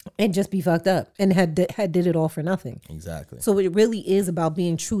 And just be fucked up and had did it all for nothing. Exactly. So it really is about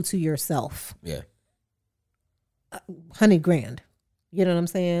being true to yourself. Yeah. 100 grand. You know what I'm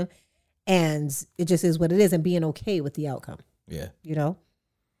saying? And it just is what it is and being okay with the outcome. Yeah.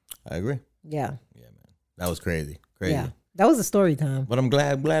 I agree. Yeah. Yeah, man. That was crazy. Crazy. Yeah. That was a story time. But I'm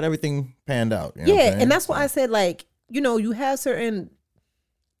glad everything panned out. You know and that's why I said you have certain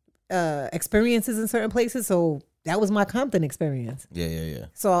experiences in certain places. So that was my Compton experience. Yeah.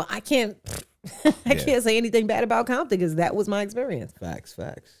 So I can't can't say anything bad about Compton because that was my experience. Facts.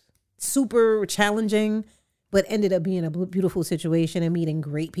 Super challenging, but ended up being a beautiful situation and meeting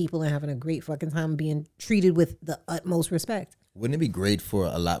great people and having a great fucking time, being treated with the utmost respect. Wouldn't it be great for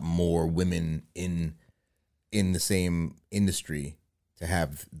a lot more women in the same industry to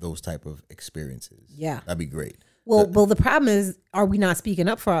have those type of experiences? Yeah. That'd be great. Well, the problem is, are we not speaking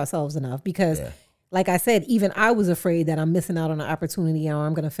up for ourselves enough? Because like I said, even I was afraid that I'm missing out on an opportunity or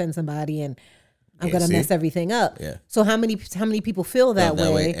I'm going to offend somebody and I'm going to mess everything up. Yeah. So how many people feel that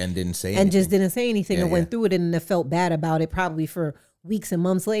way and didn't say anything. And just didn't say anything and went through it and felt bad about it probably for weeks and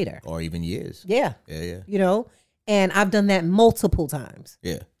months later. Or even years. Yeah. Yeah. You know? And I've done that multiple times.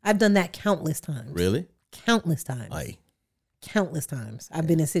 Yeah. I've done that countless times. Really? Countless times. Aye. Countless times. I've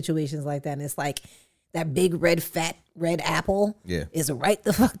been in situations like that and it's like that big red apple is right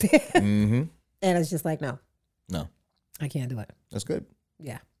the fuck there. Mm-hmm. And it's just like, no, I can't do it. That's good.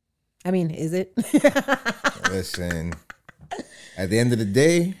 Yeah. I mean, is it? Listen, at the end of the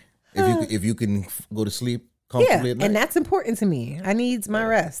day, if you can go to sleep comfortably at night. And that's important to me. I need my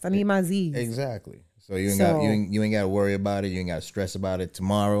rest. I need my Z's. Exactly. So you ain't got to worry about it. You ain't got to stress about it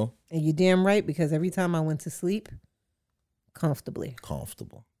tomorrow. And you're damn right, because every time I went to sleep, comfortable.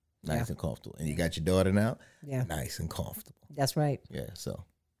 Nice and comfortable. And you got your daughter now? Yeah. Nice and comfortable. That's right. Yeah, so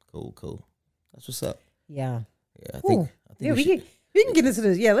cool. That's what's up. Yeah. Yeah, I think we can get into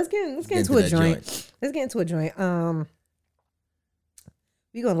this. Yeah, let's get into a joint. Let's get into a joint.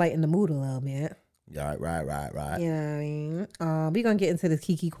 We gonna lighten the mood a little bit. Yeah, right. You know what I mean? We gonna get into the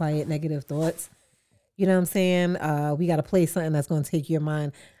Kiki Quiet negative thoughts. You know what I'm saying? We gotta play something that's gonna take your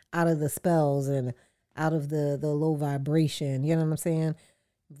mind out of the spells and out of the low vibration. You know what I'm saying?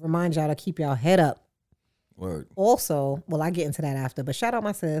 Remind y'all to keep y'all head up. Word. Also, well, I get into that after, but shout out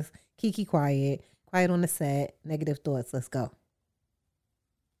my sis, Kiki Quiet on the set, negative thoughts. Let's go.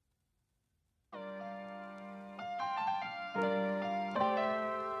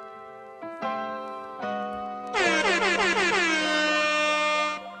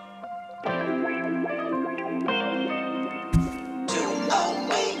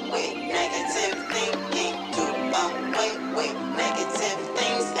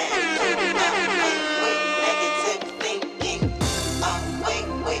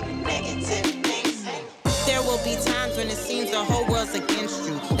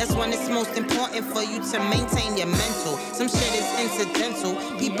 When it's most important for you to maintain your mental. Some shit is incidental.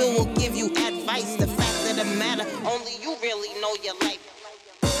 People will give you advice. The fact of the matter, only you really know your life.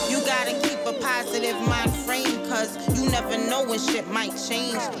 You gotta keep a positive mind frame, cause you never know when shit might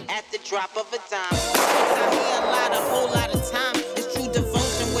change at the drop of a dime. I hear a whole lot of time. It's true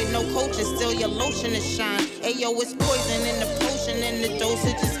devotion with no coaching, still your lotion is shine. Ayo, it's poison in the potion and the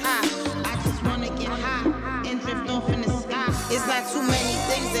dosage is high. I just wanna get high and drift off in the sky. It's not too many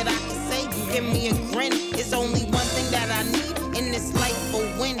things that I can say. You give me a grin. It's only one thing that I need in this life for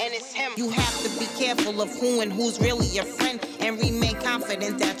win, and it's him. You have to be careful of who and who's really your friend, and remain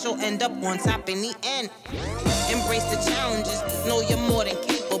confident that you'll end up on top in the end. Embrace the challenges. Know you're more than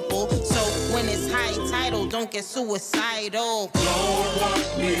capable. So when it's high tidal, don't get suicidal. Don't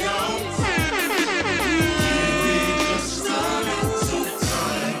walk me out.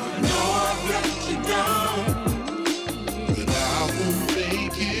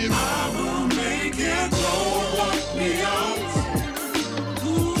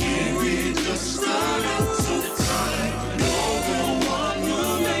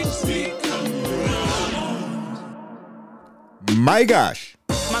 My gosh.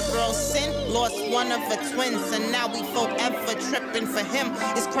 My girl Sin lost one of her twins, and now we forever tripping for him.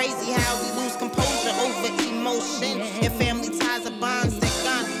 It's crazy how we lose composure over emotion. If family ties are bonds that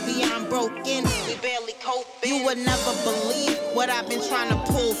gone beyond broken, we barely cope. You would never believe what I've been trying to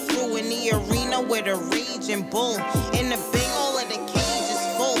pull through in the arena with a raging bull. In the bing, all of the cage is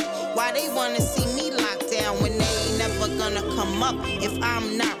full. Why they wanna see me locked down when they ain't never gonna come up? If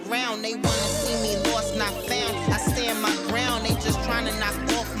I'm not round, they wanna see me lost, not found. I stand my ground, they just trying to knock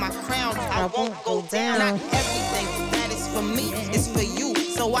off my crown. I won't go down. Not everything that is for me is for you.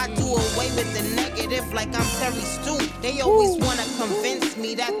 So I do away with the negative like I'm Terry Stew. They always wanna convince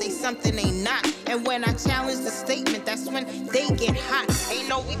me that they something they not. And when I challenge the statement, that's when they get hot. Ain't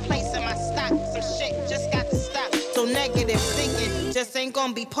no replacing my stock. Some shit just got to stop. So negative thinking just ain't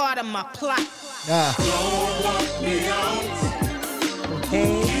gonna be part of my plot. Don't walk me out.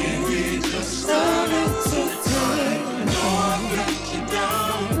 Okay. Can we just start it so tight? No, I'll let you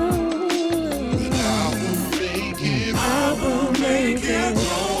down. But I will make it. I will make it.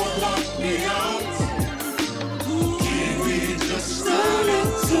 Don't walk me out. Can we just start it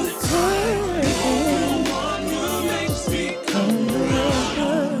so tight? No one will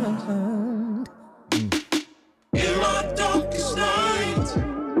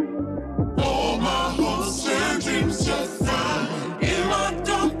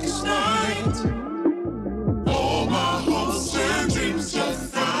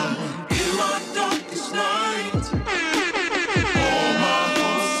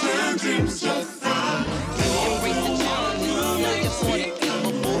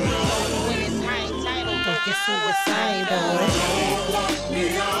suicidal.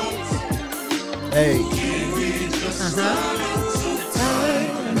 Hey.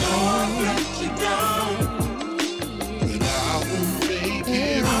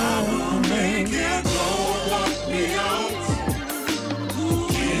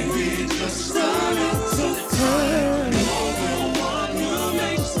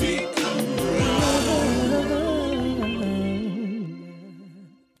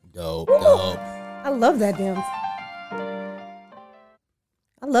 Dope. I love that damn.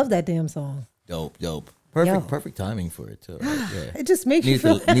 I love that damn song. Dope. Yo. Perfect timing for it too. Yeah. It just makes you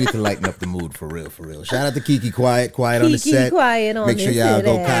feel. Need to lighten up the mood for real. Shout out to Kiki Quiet on the Kiki set. Quiet on Make the sure y'all set.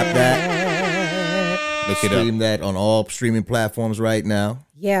 go cop that. Look it Stream that on all streaming platforms right now.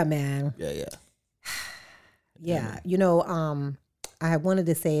 Yeah, man. Yeah. Yeah. You know, I wanted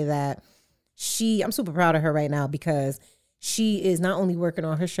to say that I'm super proud of her right now because she is not only working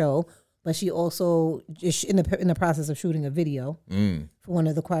on her show, but she also is in the process of shooting a video for one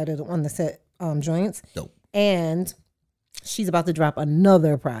of the Quiet on the Set joints. Dope. And she's about to drop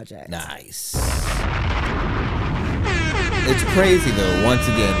another project. Nice. It's crazy though. Once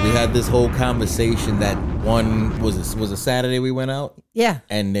again, we had this whole conversation that was a Saturday we went out. Yeah.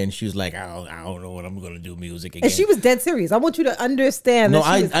 And then she was like, I don't know when I'm gonna do music again. And she was dead serious. I want you to understand. No,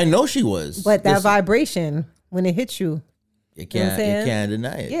 that I know she was. But that Listen, vibration when it hits you. you know what I'm saying? can't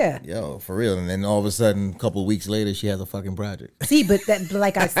deny it. Yeah. Yo, for real. And then all of a sudden, a couple of weeks later, she has a fucking project. See, but that,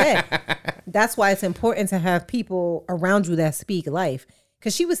 like I said, that's why it's important to have people around you that speak life.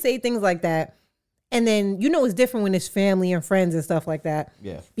 Because she would say things like that. And then, it's different when it's family and friends and stuff like that.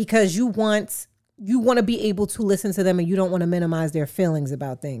 Yeah. Because you want to be able to listen to them and you don't want to minimize their feelings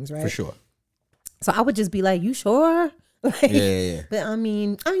about things, right? For sure. So I would just be like, you sure? Like, Yeah. But I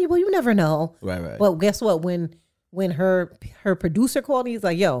mean, well, you never know. Right. But guess what? When her producer called me, he's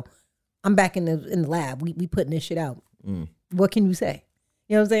like, yo, I'm back in the lab. We putting this shit out. What can you say?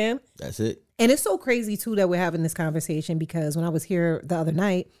 You know what I'm saying? That's it. And it's so crazy too that we're having this conversation because when I was here the other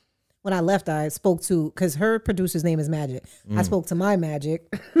night, when I left, I spoke to, because her producer's name is Magic. I spoke to my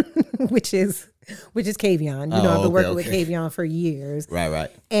Magic, which is Kavion. I've been working with Kavion for years. Right.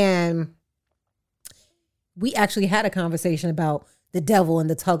 And we actually had a conversation about the devil and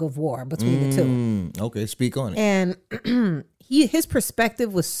the tug of war between the two. Okay, speak on it. And his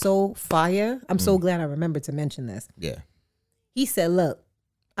perspective was so fire. I'm so glad I remembered to mention this. Yeah. He said, look,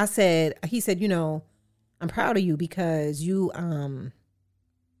 he said, I'm proud of you because you,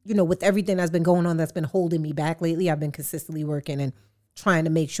 with everything that's been going on that's been holding me back lately, I've been consistently working and trying to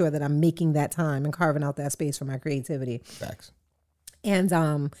make sure that I'm making that time and carving out that space for my creativity. Facts. And,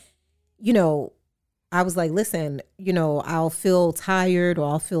 I was like, listen, I'll feel tired or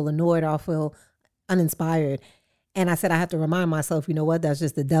I'll feel annoyed or I'll feel uninspired. And I said, I have to remind myself, you know what? That's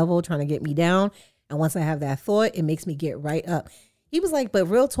just the devil trying to get me down. And once I have that thought, it makes me get right up. He was like, but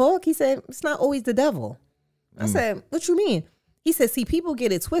real talk, he said, it's not always the devil. I said, what you mean? He said, see, people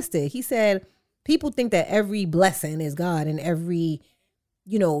get it twisted. He said, people think that every blessing is God and every,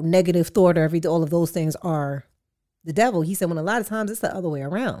 negative thought or all of those things are the devil. He said, when a lot of times it's the other way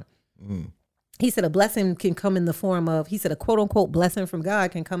around. He said, a blessing can come in the form of, he said, a quote unquote blessing from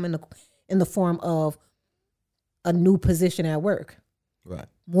God can come in the form of a new position at work. Right.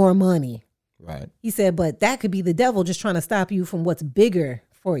 More money. Right. He said, but that could be the devil just trying to stop you from what's bigger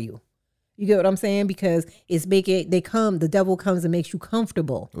for you. You get what I'm saying? Because the devil comes and makes you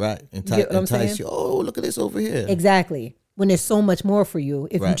comfortable. Right. Entice you. Oh, look at this over here. Exactly. When there's so much more for you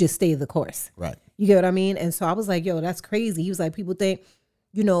if you just stay the course. Right. You get what I mean? And so I was like, yo, that's crazy. He was like, people think,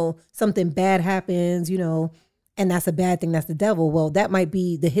 something bad happens, and that's a bad thing. That's the devil. Well, that might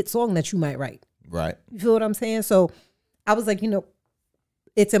be the hit song that you might write. Right. You feel what I'm saying? So I was like,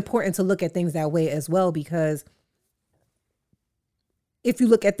 it's important to look at things that way as well, because if you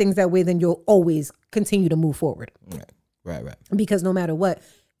look at things that way, then you'll always continue to move forward. Right. Because no matter what,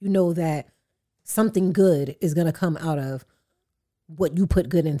 that something good is going to come out of what you put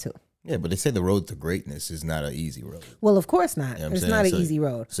good into. Yeah, but they say the road to greatness is not an easy road. Well, of course not. You know it's not an easy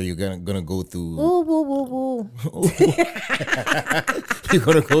road. So you're gonna go through. Woo, woo, woo, woo. You're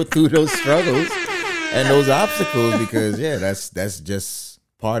gonna go through those struggles and those obstacles because that's just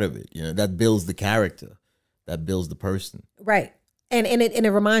part of it. That builds the character, that builds the person. Right. And it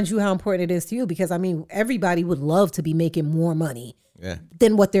reminds you how important it is to you because everybody would love to be making more money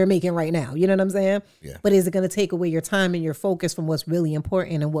than what they're making right now. You know what I'm saying? Yeah. But is it going to take away your time and your focus from what's really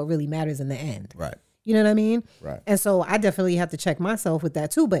important and what really matters in the end? Right. You know what I mean? Right. And so I definitely have to check myself with that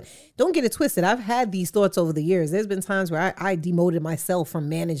too. But don't get it twisted. I've had these thoughts over the years. There's been times where I demoted myself from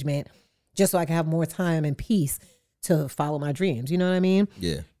management just so I can have more time and peace to follow my dreams. You know what I mean?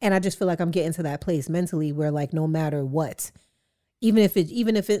 Yeah. And I just feel like I'm getting to that place mentally where like no matter what, even if it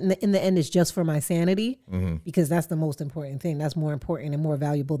in the end is just for my sanity, because that's the most important thing. That's more important and more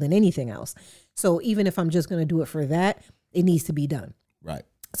valuable than anything else. So even if I'm just going to do it for that, it needs to be done. Right.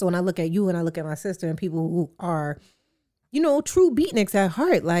 So when I look at you and I look at my sister and people who are, you know, true beatniks at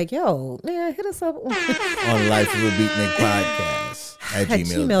heart, like, yo, man, hit us up On Life of a Beatnik Podcast at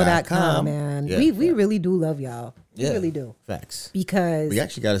gmail.com, man. Yeah, we really do love y'all. We yeah. really do. Facts. Because We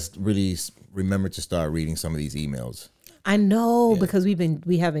actually got to really remember to start reading some of these emails. I know because we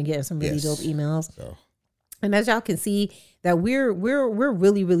have been getting some really dope emails. So. And as y'all can see, that we're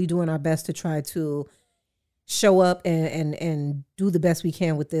really, really doing our best to try to show up and do the best we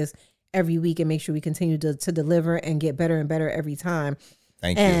can with this every week and make sure we continue to deliver and get better and better every time.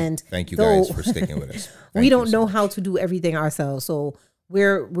 Thank you though, guys for sticking with us. We don't know how to do everything ourselves. So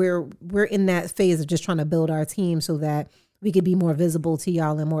we're in that phase of just trying to build our team so that we could be more visible to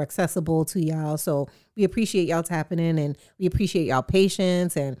y'all and more accessible to y'all. So we appreciate y'all tapping in and we appreciate y'all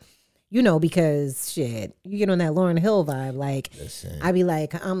patience and, you know, because shit, you get on that Lauryn Hill vibe. Like, I be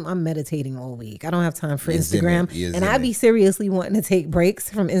like, I'm meditating all week. I don't have time for Instagram. And I be seriously wanting to take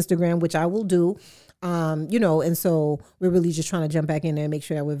breaks from Instagram, which I will do. You know, and so we're really just trying to jump back in there and make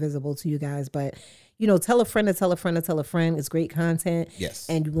sure that we're visible to you guys. But, you know, tell a friend to tell a friend to tell a friend. It's great content. Yes.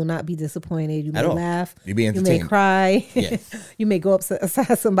 And you will not be disappointed. You may laugh. You'll be You entertained. may cry. Yes. You may go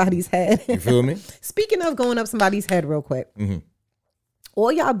upside somebody's head. You feel me? Speaking of going up somebody's head real quick.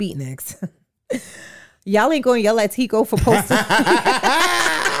 All y'all beatniks. Y'all ain't going to yell at Tico for posting.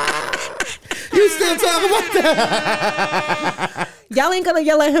 You still talking about that? Y'all ain't gonna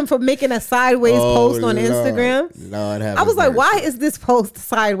yell at him for making a sideways post on Instagram. Lord have I was like, mercy. why is this post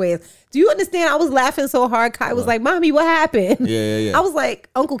sideways? Do you understand? I was laughing so hard. Kai was like, Mommy, what happened? Yeah. I was like,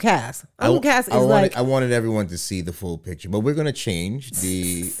 Uncle Cass. Uncle Cass is I wanted everyone to see the full picture, but we're gonna change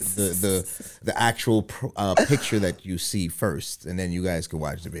the actual picture that you see first, and then you guys can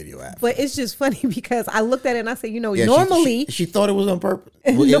watch the video after. But it's just funny because I looked at it and I said, you know, Yeah, normally she thought it was on purpose.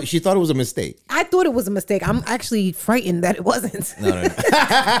 Well, she thought it was a mistake. I thought it was a mistake. I'm actually frightened that it wasn't. No.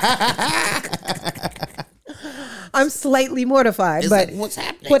 I'm slightly mortified, It's but like, what's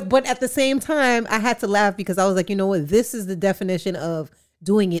happening? But at the same time, I had to laugh because I was like, you know what? This is the definition of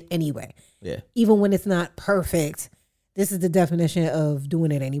doing it anyway. Yeah. Even when it's not perfect, this is the definition of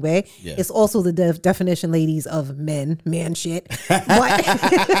doing it anyway. Yeah. It's also the definition, ladies, of man shit. But,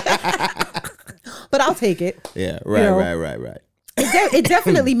 but I'll take it. Yeah. Right. You know? Right. It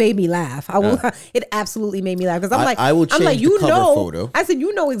definitely made me laugh. It absolutely made me laugh because I will change the cover photo. I said,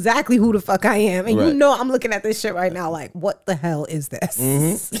 you know exactly who the fuck I am, and Right. you know I'm looking at this shit right now. Like, what the hell is this?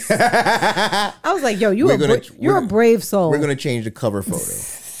 Mm-hmm. I was like, yo, you're a brave soul. We're gonna change the cover photo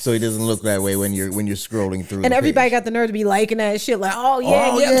so it doesn't look that way when you're scrolling through. And the everybody page. got the nerve to be liking that shit. Like, oh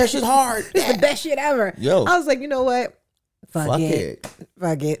yeah, shit's hard. It's the best shit ever. Yo. I was like, you know what? Fuck it.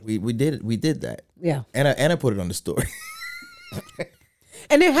 We did it. We did that. Yeah. And I put it on the story.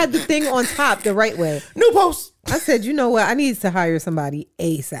 And it had the thing on top the right way. New post. I said, you know what? I need to hire somebody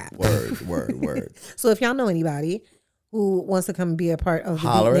ASAP. Word. So if y'all know anybody who wants to come and be a part of the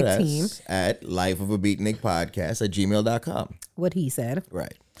Holler at Beatnik team, us at lifeofabeatnikpodcast@gmail.com. what he said.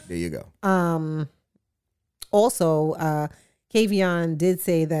 Right. There you go. Also, Kavion did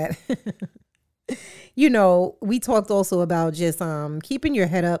say that, you know, we talked also about just keeping your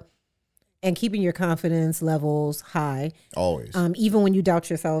head up and keeping your confidence levels high. Always. Even when you doubt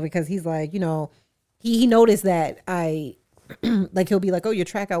yourself, because he's like, you know, he noticed that I, like, he'll be like, oh, your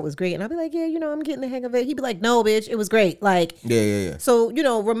track out was great. And I'll be like, yeah, you know, I'm getting the hang of it. He'd be like, no, bitch, it was great. Like, yeah. So, you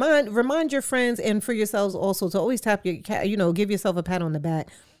know, remind your friends and for yourselves also to always tap your, you know, give yourself a pat on the back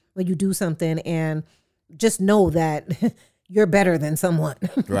when you do something and just know that you're better than someone.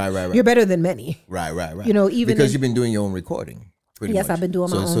 Right. You're better than many. Right. You know, even because you've been doing your own recording. Yes, much. I've been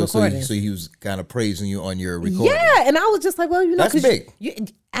doing my own recording. So he was kind of praising you on your recording. Yeah, and I was just like, well, you know, That's big.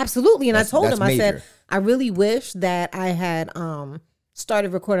 Absolutely. And I told him, I said, major. I really wish that I had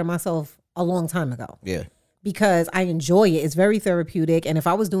started recording myself a long time ago. Yeah. Because I enjoy it. It's very therapeutic. And if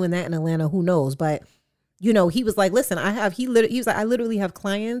I was doing that in Atlanta, who knows? But, you know, he was like, listen, he was like, I literally have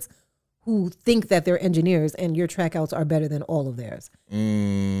clients who think that they're engineers and your track outs are better than all of theirs.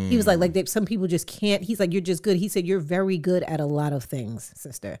 He was like some people just can't. He's like, you're just good. He said, you're very good at a lot of things,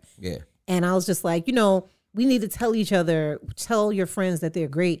 sister. Yeah. And I was just like, you know, we need to tell your friends that they're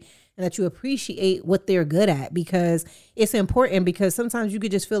great and that you appreciate what they're good at, because it's important, because sometimes you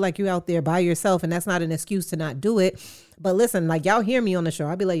could just feel like you're out there by yourself, and that's not an excuse to not do it. But listen, like, y'all hear me on the show,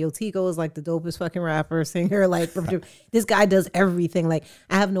 I'll be like, yo, Tico is like the dopest fucking rapper, singer, like this guy does everything. Like,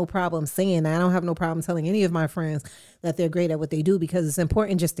 I have no problem saying that. I don't have no problem telling any of my friends that they're great at what they do, because it's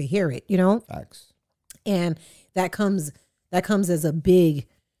important just to hear it, you know? Facts. And that comes as a big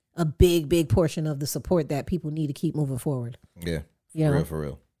portion of the support that people need to keep moving forward. Yeah. For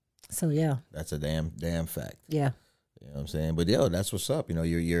real. So yeah. That's a damn fact. Yeah. You know what I'm saying? But yo, that's what's up. You know,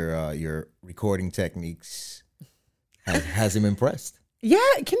 your recording techniques has him impressed. Yeah,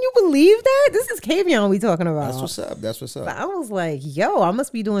 can you believe that? This is Kavion we talking about. That's what's up. That's what's up. But I was like, yo, I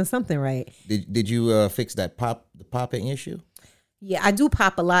must be doing something right. Did you fix that the popping issue? Yeah, I do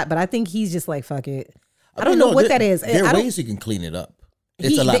pop a lot, but I think he's just like, fuck it. I don't know what that is. There are ways you can clean it up.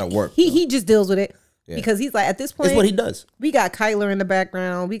 It's a lot of work. He just deals with it. Yeah. Because he's like, at this point, it's what he does. We got Kyler in the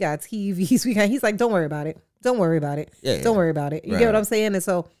background. We got TVs. He's like, don't worry about it. Don't worry about it. Yeah, don't worry about it. You get what I'm saying? And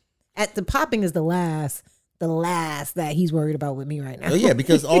so, at the popping is the last that he's worried about with me right now. Oh, yeah,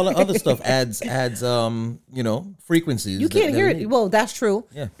 because all the other stuff adds frequencies. You can't hear it. Well, that's true.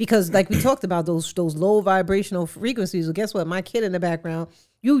 Yeah. Because like we talked about those low vibrational frequencies. Well, guess what? My kid in the background,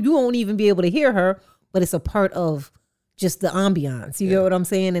 you won't even be able to hear her, but it's a part of just the ambiance. You get what I'm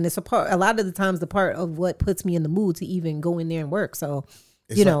saying? And it's a lot of the times the part of what puts me in the mood to even go in there and work. So,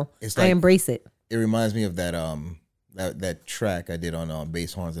 I embrace it. It reminds me of that that track I did on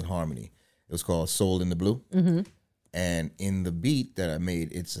Bass Horns and Harmony. It was called Soul in the Blue. Mm-hmm. And in the beat that I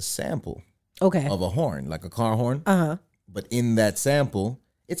made, it's a sample of a horn, like a car horn. Uh-huh. But in that sample,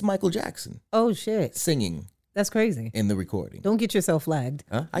 it's Michael Jackson. Oh, shit. Singing. That's crazy. In the recording. Don't get yourself flagged.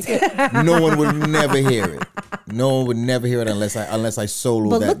 Huh? No one would never hear it. No one would never hear it unless I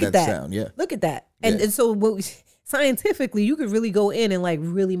solo that sound. Yeah. Look at that. And so scientifically, you could really go in and like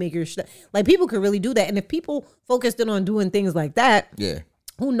really make your like people could really do that. And if people focused in on doing things like that,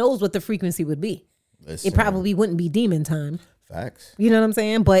 who knows what the frequency would be? It probably wouldn't be demon time. Facts. You know what I'm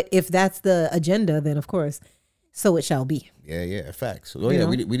saying? But if that's the agenda, then of course, so it shall be. Yeah, facts. Oh yeah,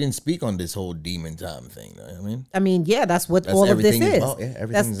 we didn't speak on this whole demon time thing. I mean, yeah, that's what all of this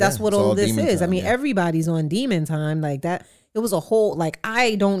is. That's what all of this is. Time, everybody's on demon time like that. It was a whole like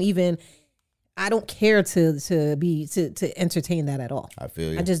I don't care to entertain that at all. I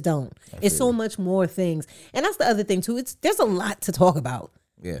feel you. I just don't. It's so much more things, and that's the other thing too. There's a lot to talk about.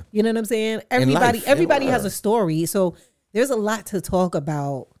 Yeah, you know what I'm saying. Everybody has a story, so there's a lot to talk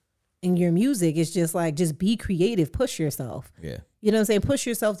about. In your music, it's just like, just be creative, push yourself. Yeah. You know what I'm saying? Push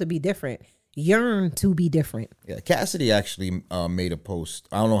yourself to be different. Yearn to be different. Yeah. Cassidy actually made a post.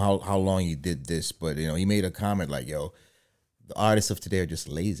 I don't know how long he did this, but he made a comment like, yo, the artists of today are just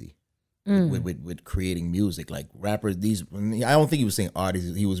lazy with creating music. Like rappers, I don't think he was saying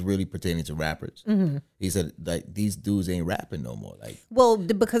artists, he was really pertaining to rappers. Mm-hmm. He said like these dudes ain't rapping no more. Like, well,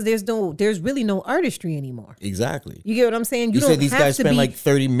 because there's really no artistry anymore. Exactly. You get what I'm saying? You said these guys spend like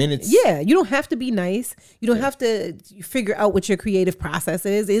 30 minutes. Yeah, you don't have to be nice. You don't have to figure out what your creative process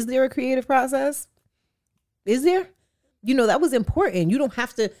is. Is there a creative process? Is there? That was important. You don't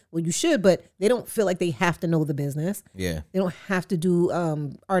have to, well, you should, but they don't feel like they have to know the business. Yeah. They don't have to do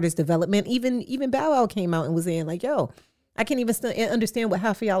artist development. Even Bow Wow came out and was saying like, yo, I can't even understand what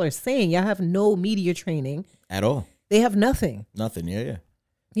half of y'all are saying. Y'all have no media training. At all. They have nothing. Nothing, yeah.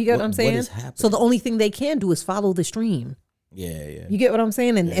 You get what I'm saying? What is happening? So the only thing they can do is follow the stream. Yeah. You get what I'm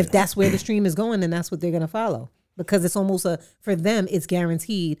saying? And if that's where the stream is going, then that's what they're going to follow. Because it's almost for them, it's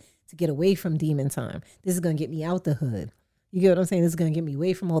guaranteed to get away from demon time. This is going to get me out the hood. You get what I'm saying? This is going to get me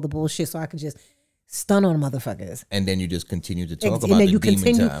away from all the bullshit so I can just stun on motherfuckers. And then you just continue to talk about the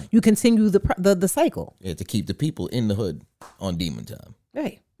demon time. You continue the cycle. Yeah, to keep the people in the hood on demon time.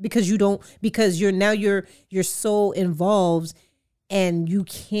 Right. Because you're so involved and you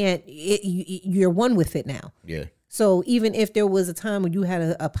can't, you're one with it now. Yeah. So even if there was a time when you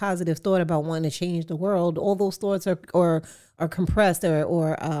had a positive thought about wanting to change the world, all those thoughts are compressed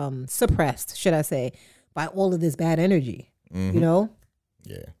or suppressed, should I say, by all of this bad energy. Mm-hmm.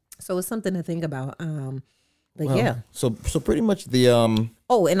 Yeah. So it's something to think about. Yeah. So pretty much the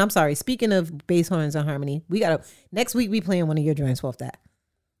Oh, and I'm sorry. Speaking of Bass Horns and Harmony, next week we playing one of your joints off that.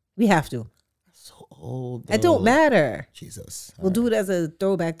 We have to. So old. It don't matter. Jesus. We'll do it as a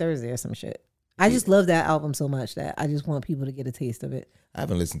throwback Thursday or some shit. I just love that album so much that I just want people to get a taste of it. I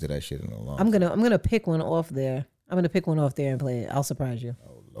haven't listened to that shit in a long time. I'm gonna pick one off there. I'm gonna pick one off there and play it. I'll surprise you.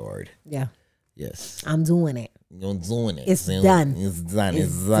 Oh Lord. Yeah. Yes. I'm doing it. You're doing it. It's done. It's done.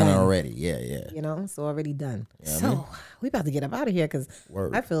 It's done already. Yeah. You know, it's already done. Yeah, So we about to get up out of here because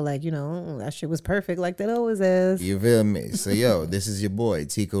I feel like, you know, that shit was perfect like that always is. You feel me? So, yo, this is your boy,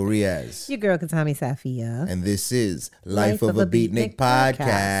 Tico Riaz. Your girl, Katami Safia. And this is Life of a Beatnik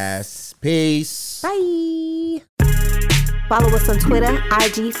podcast. Peace. Bye. Follow us on Twitter,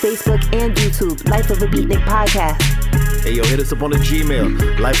 IG, Facebook, and YouTube. Life of a Beatnik podcast. Hey, yo, hit us up on the Gmail.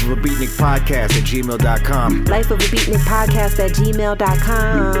 lifeofabeatnikpodcast@gmail.com. Life of a Beatnik podcast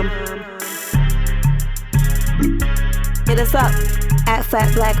 @gmail.com. Hit us up at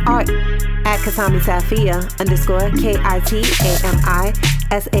Fat Black Art, at Katami Safia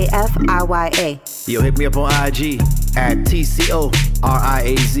 _KITAMISAFIYA. Yo, hit me up on IG at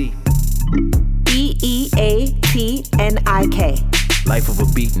TCORIAZ. BEATNIK. Life of a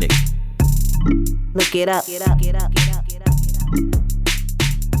Beatnik. Look it up.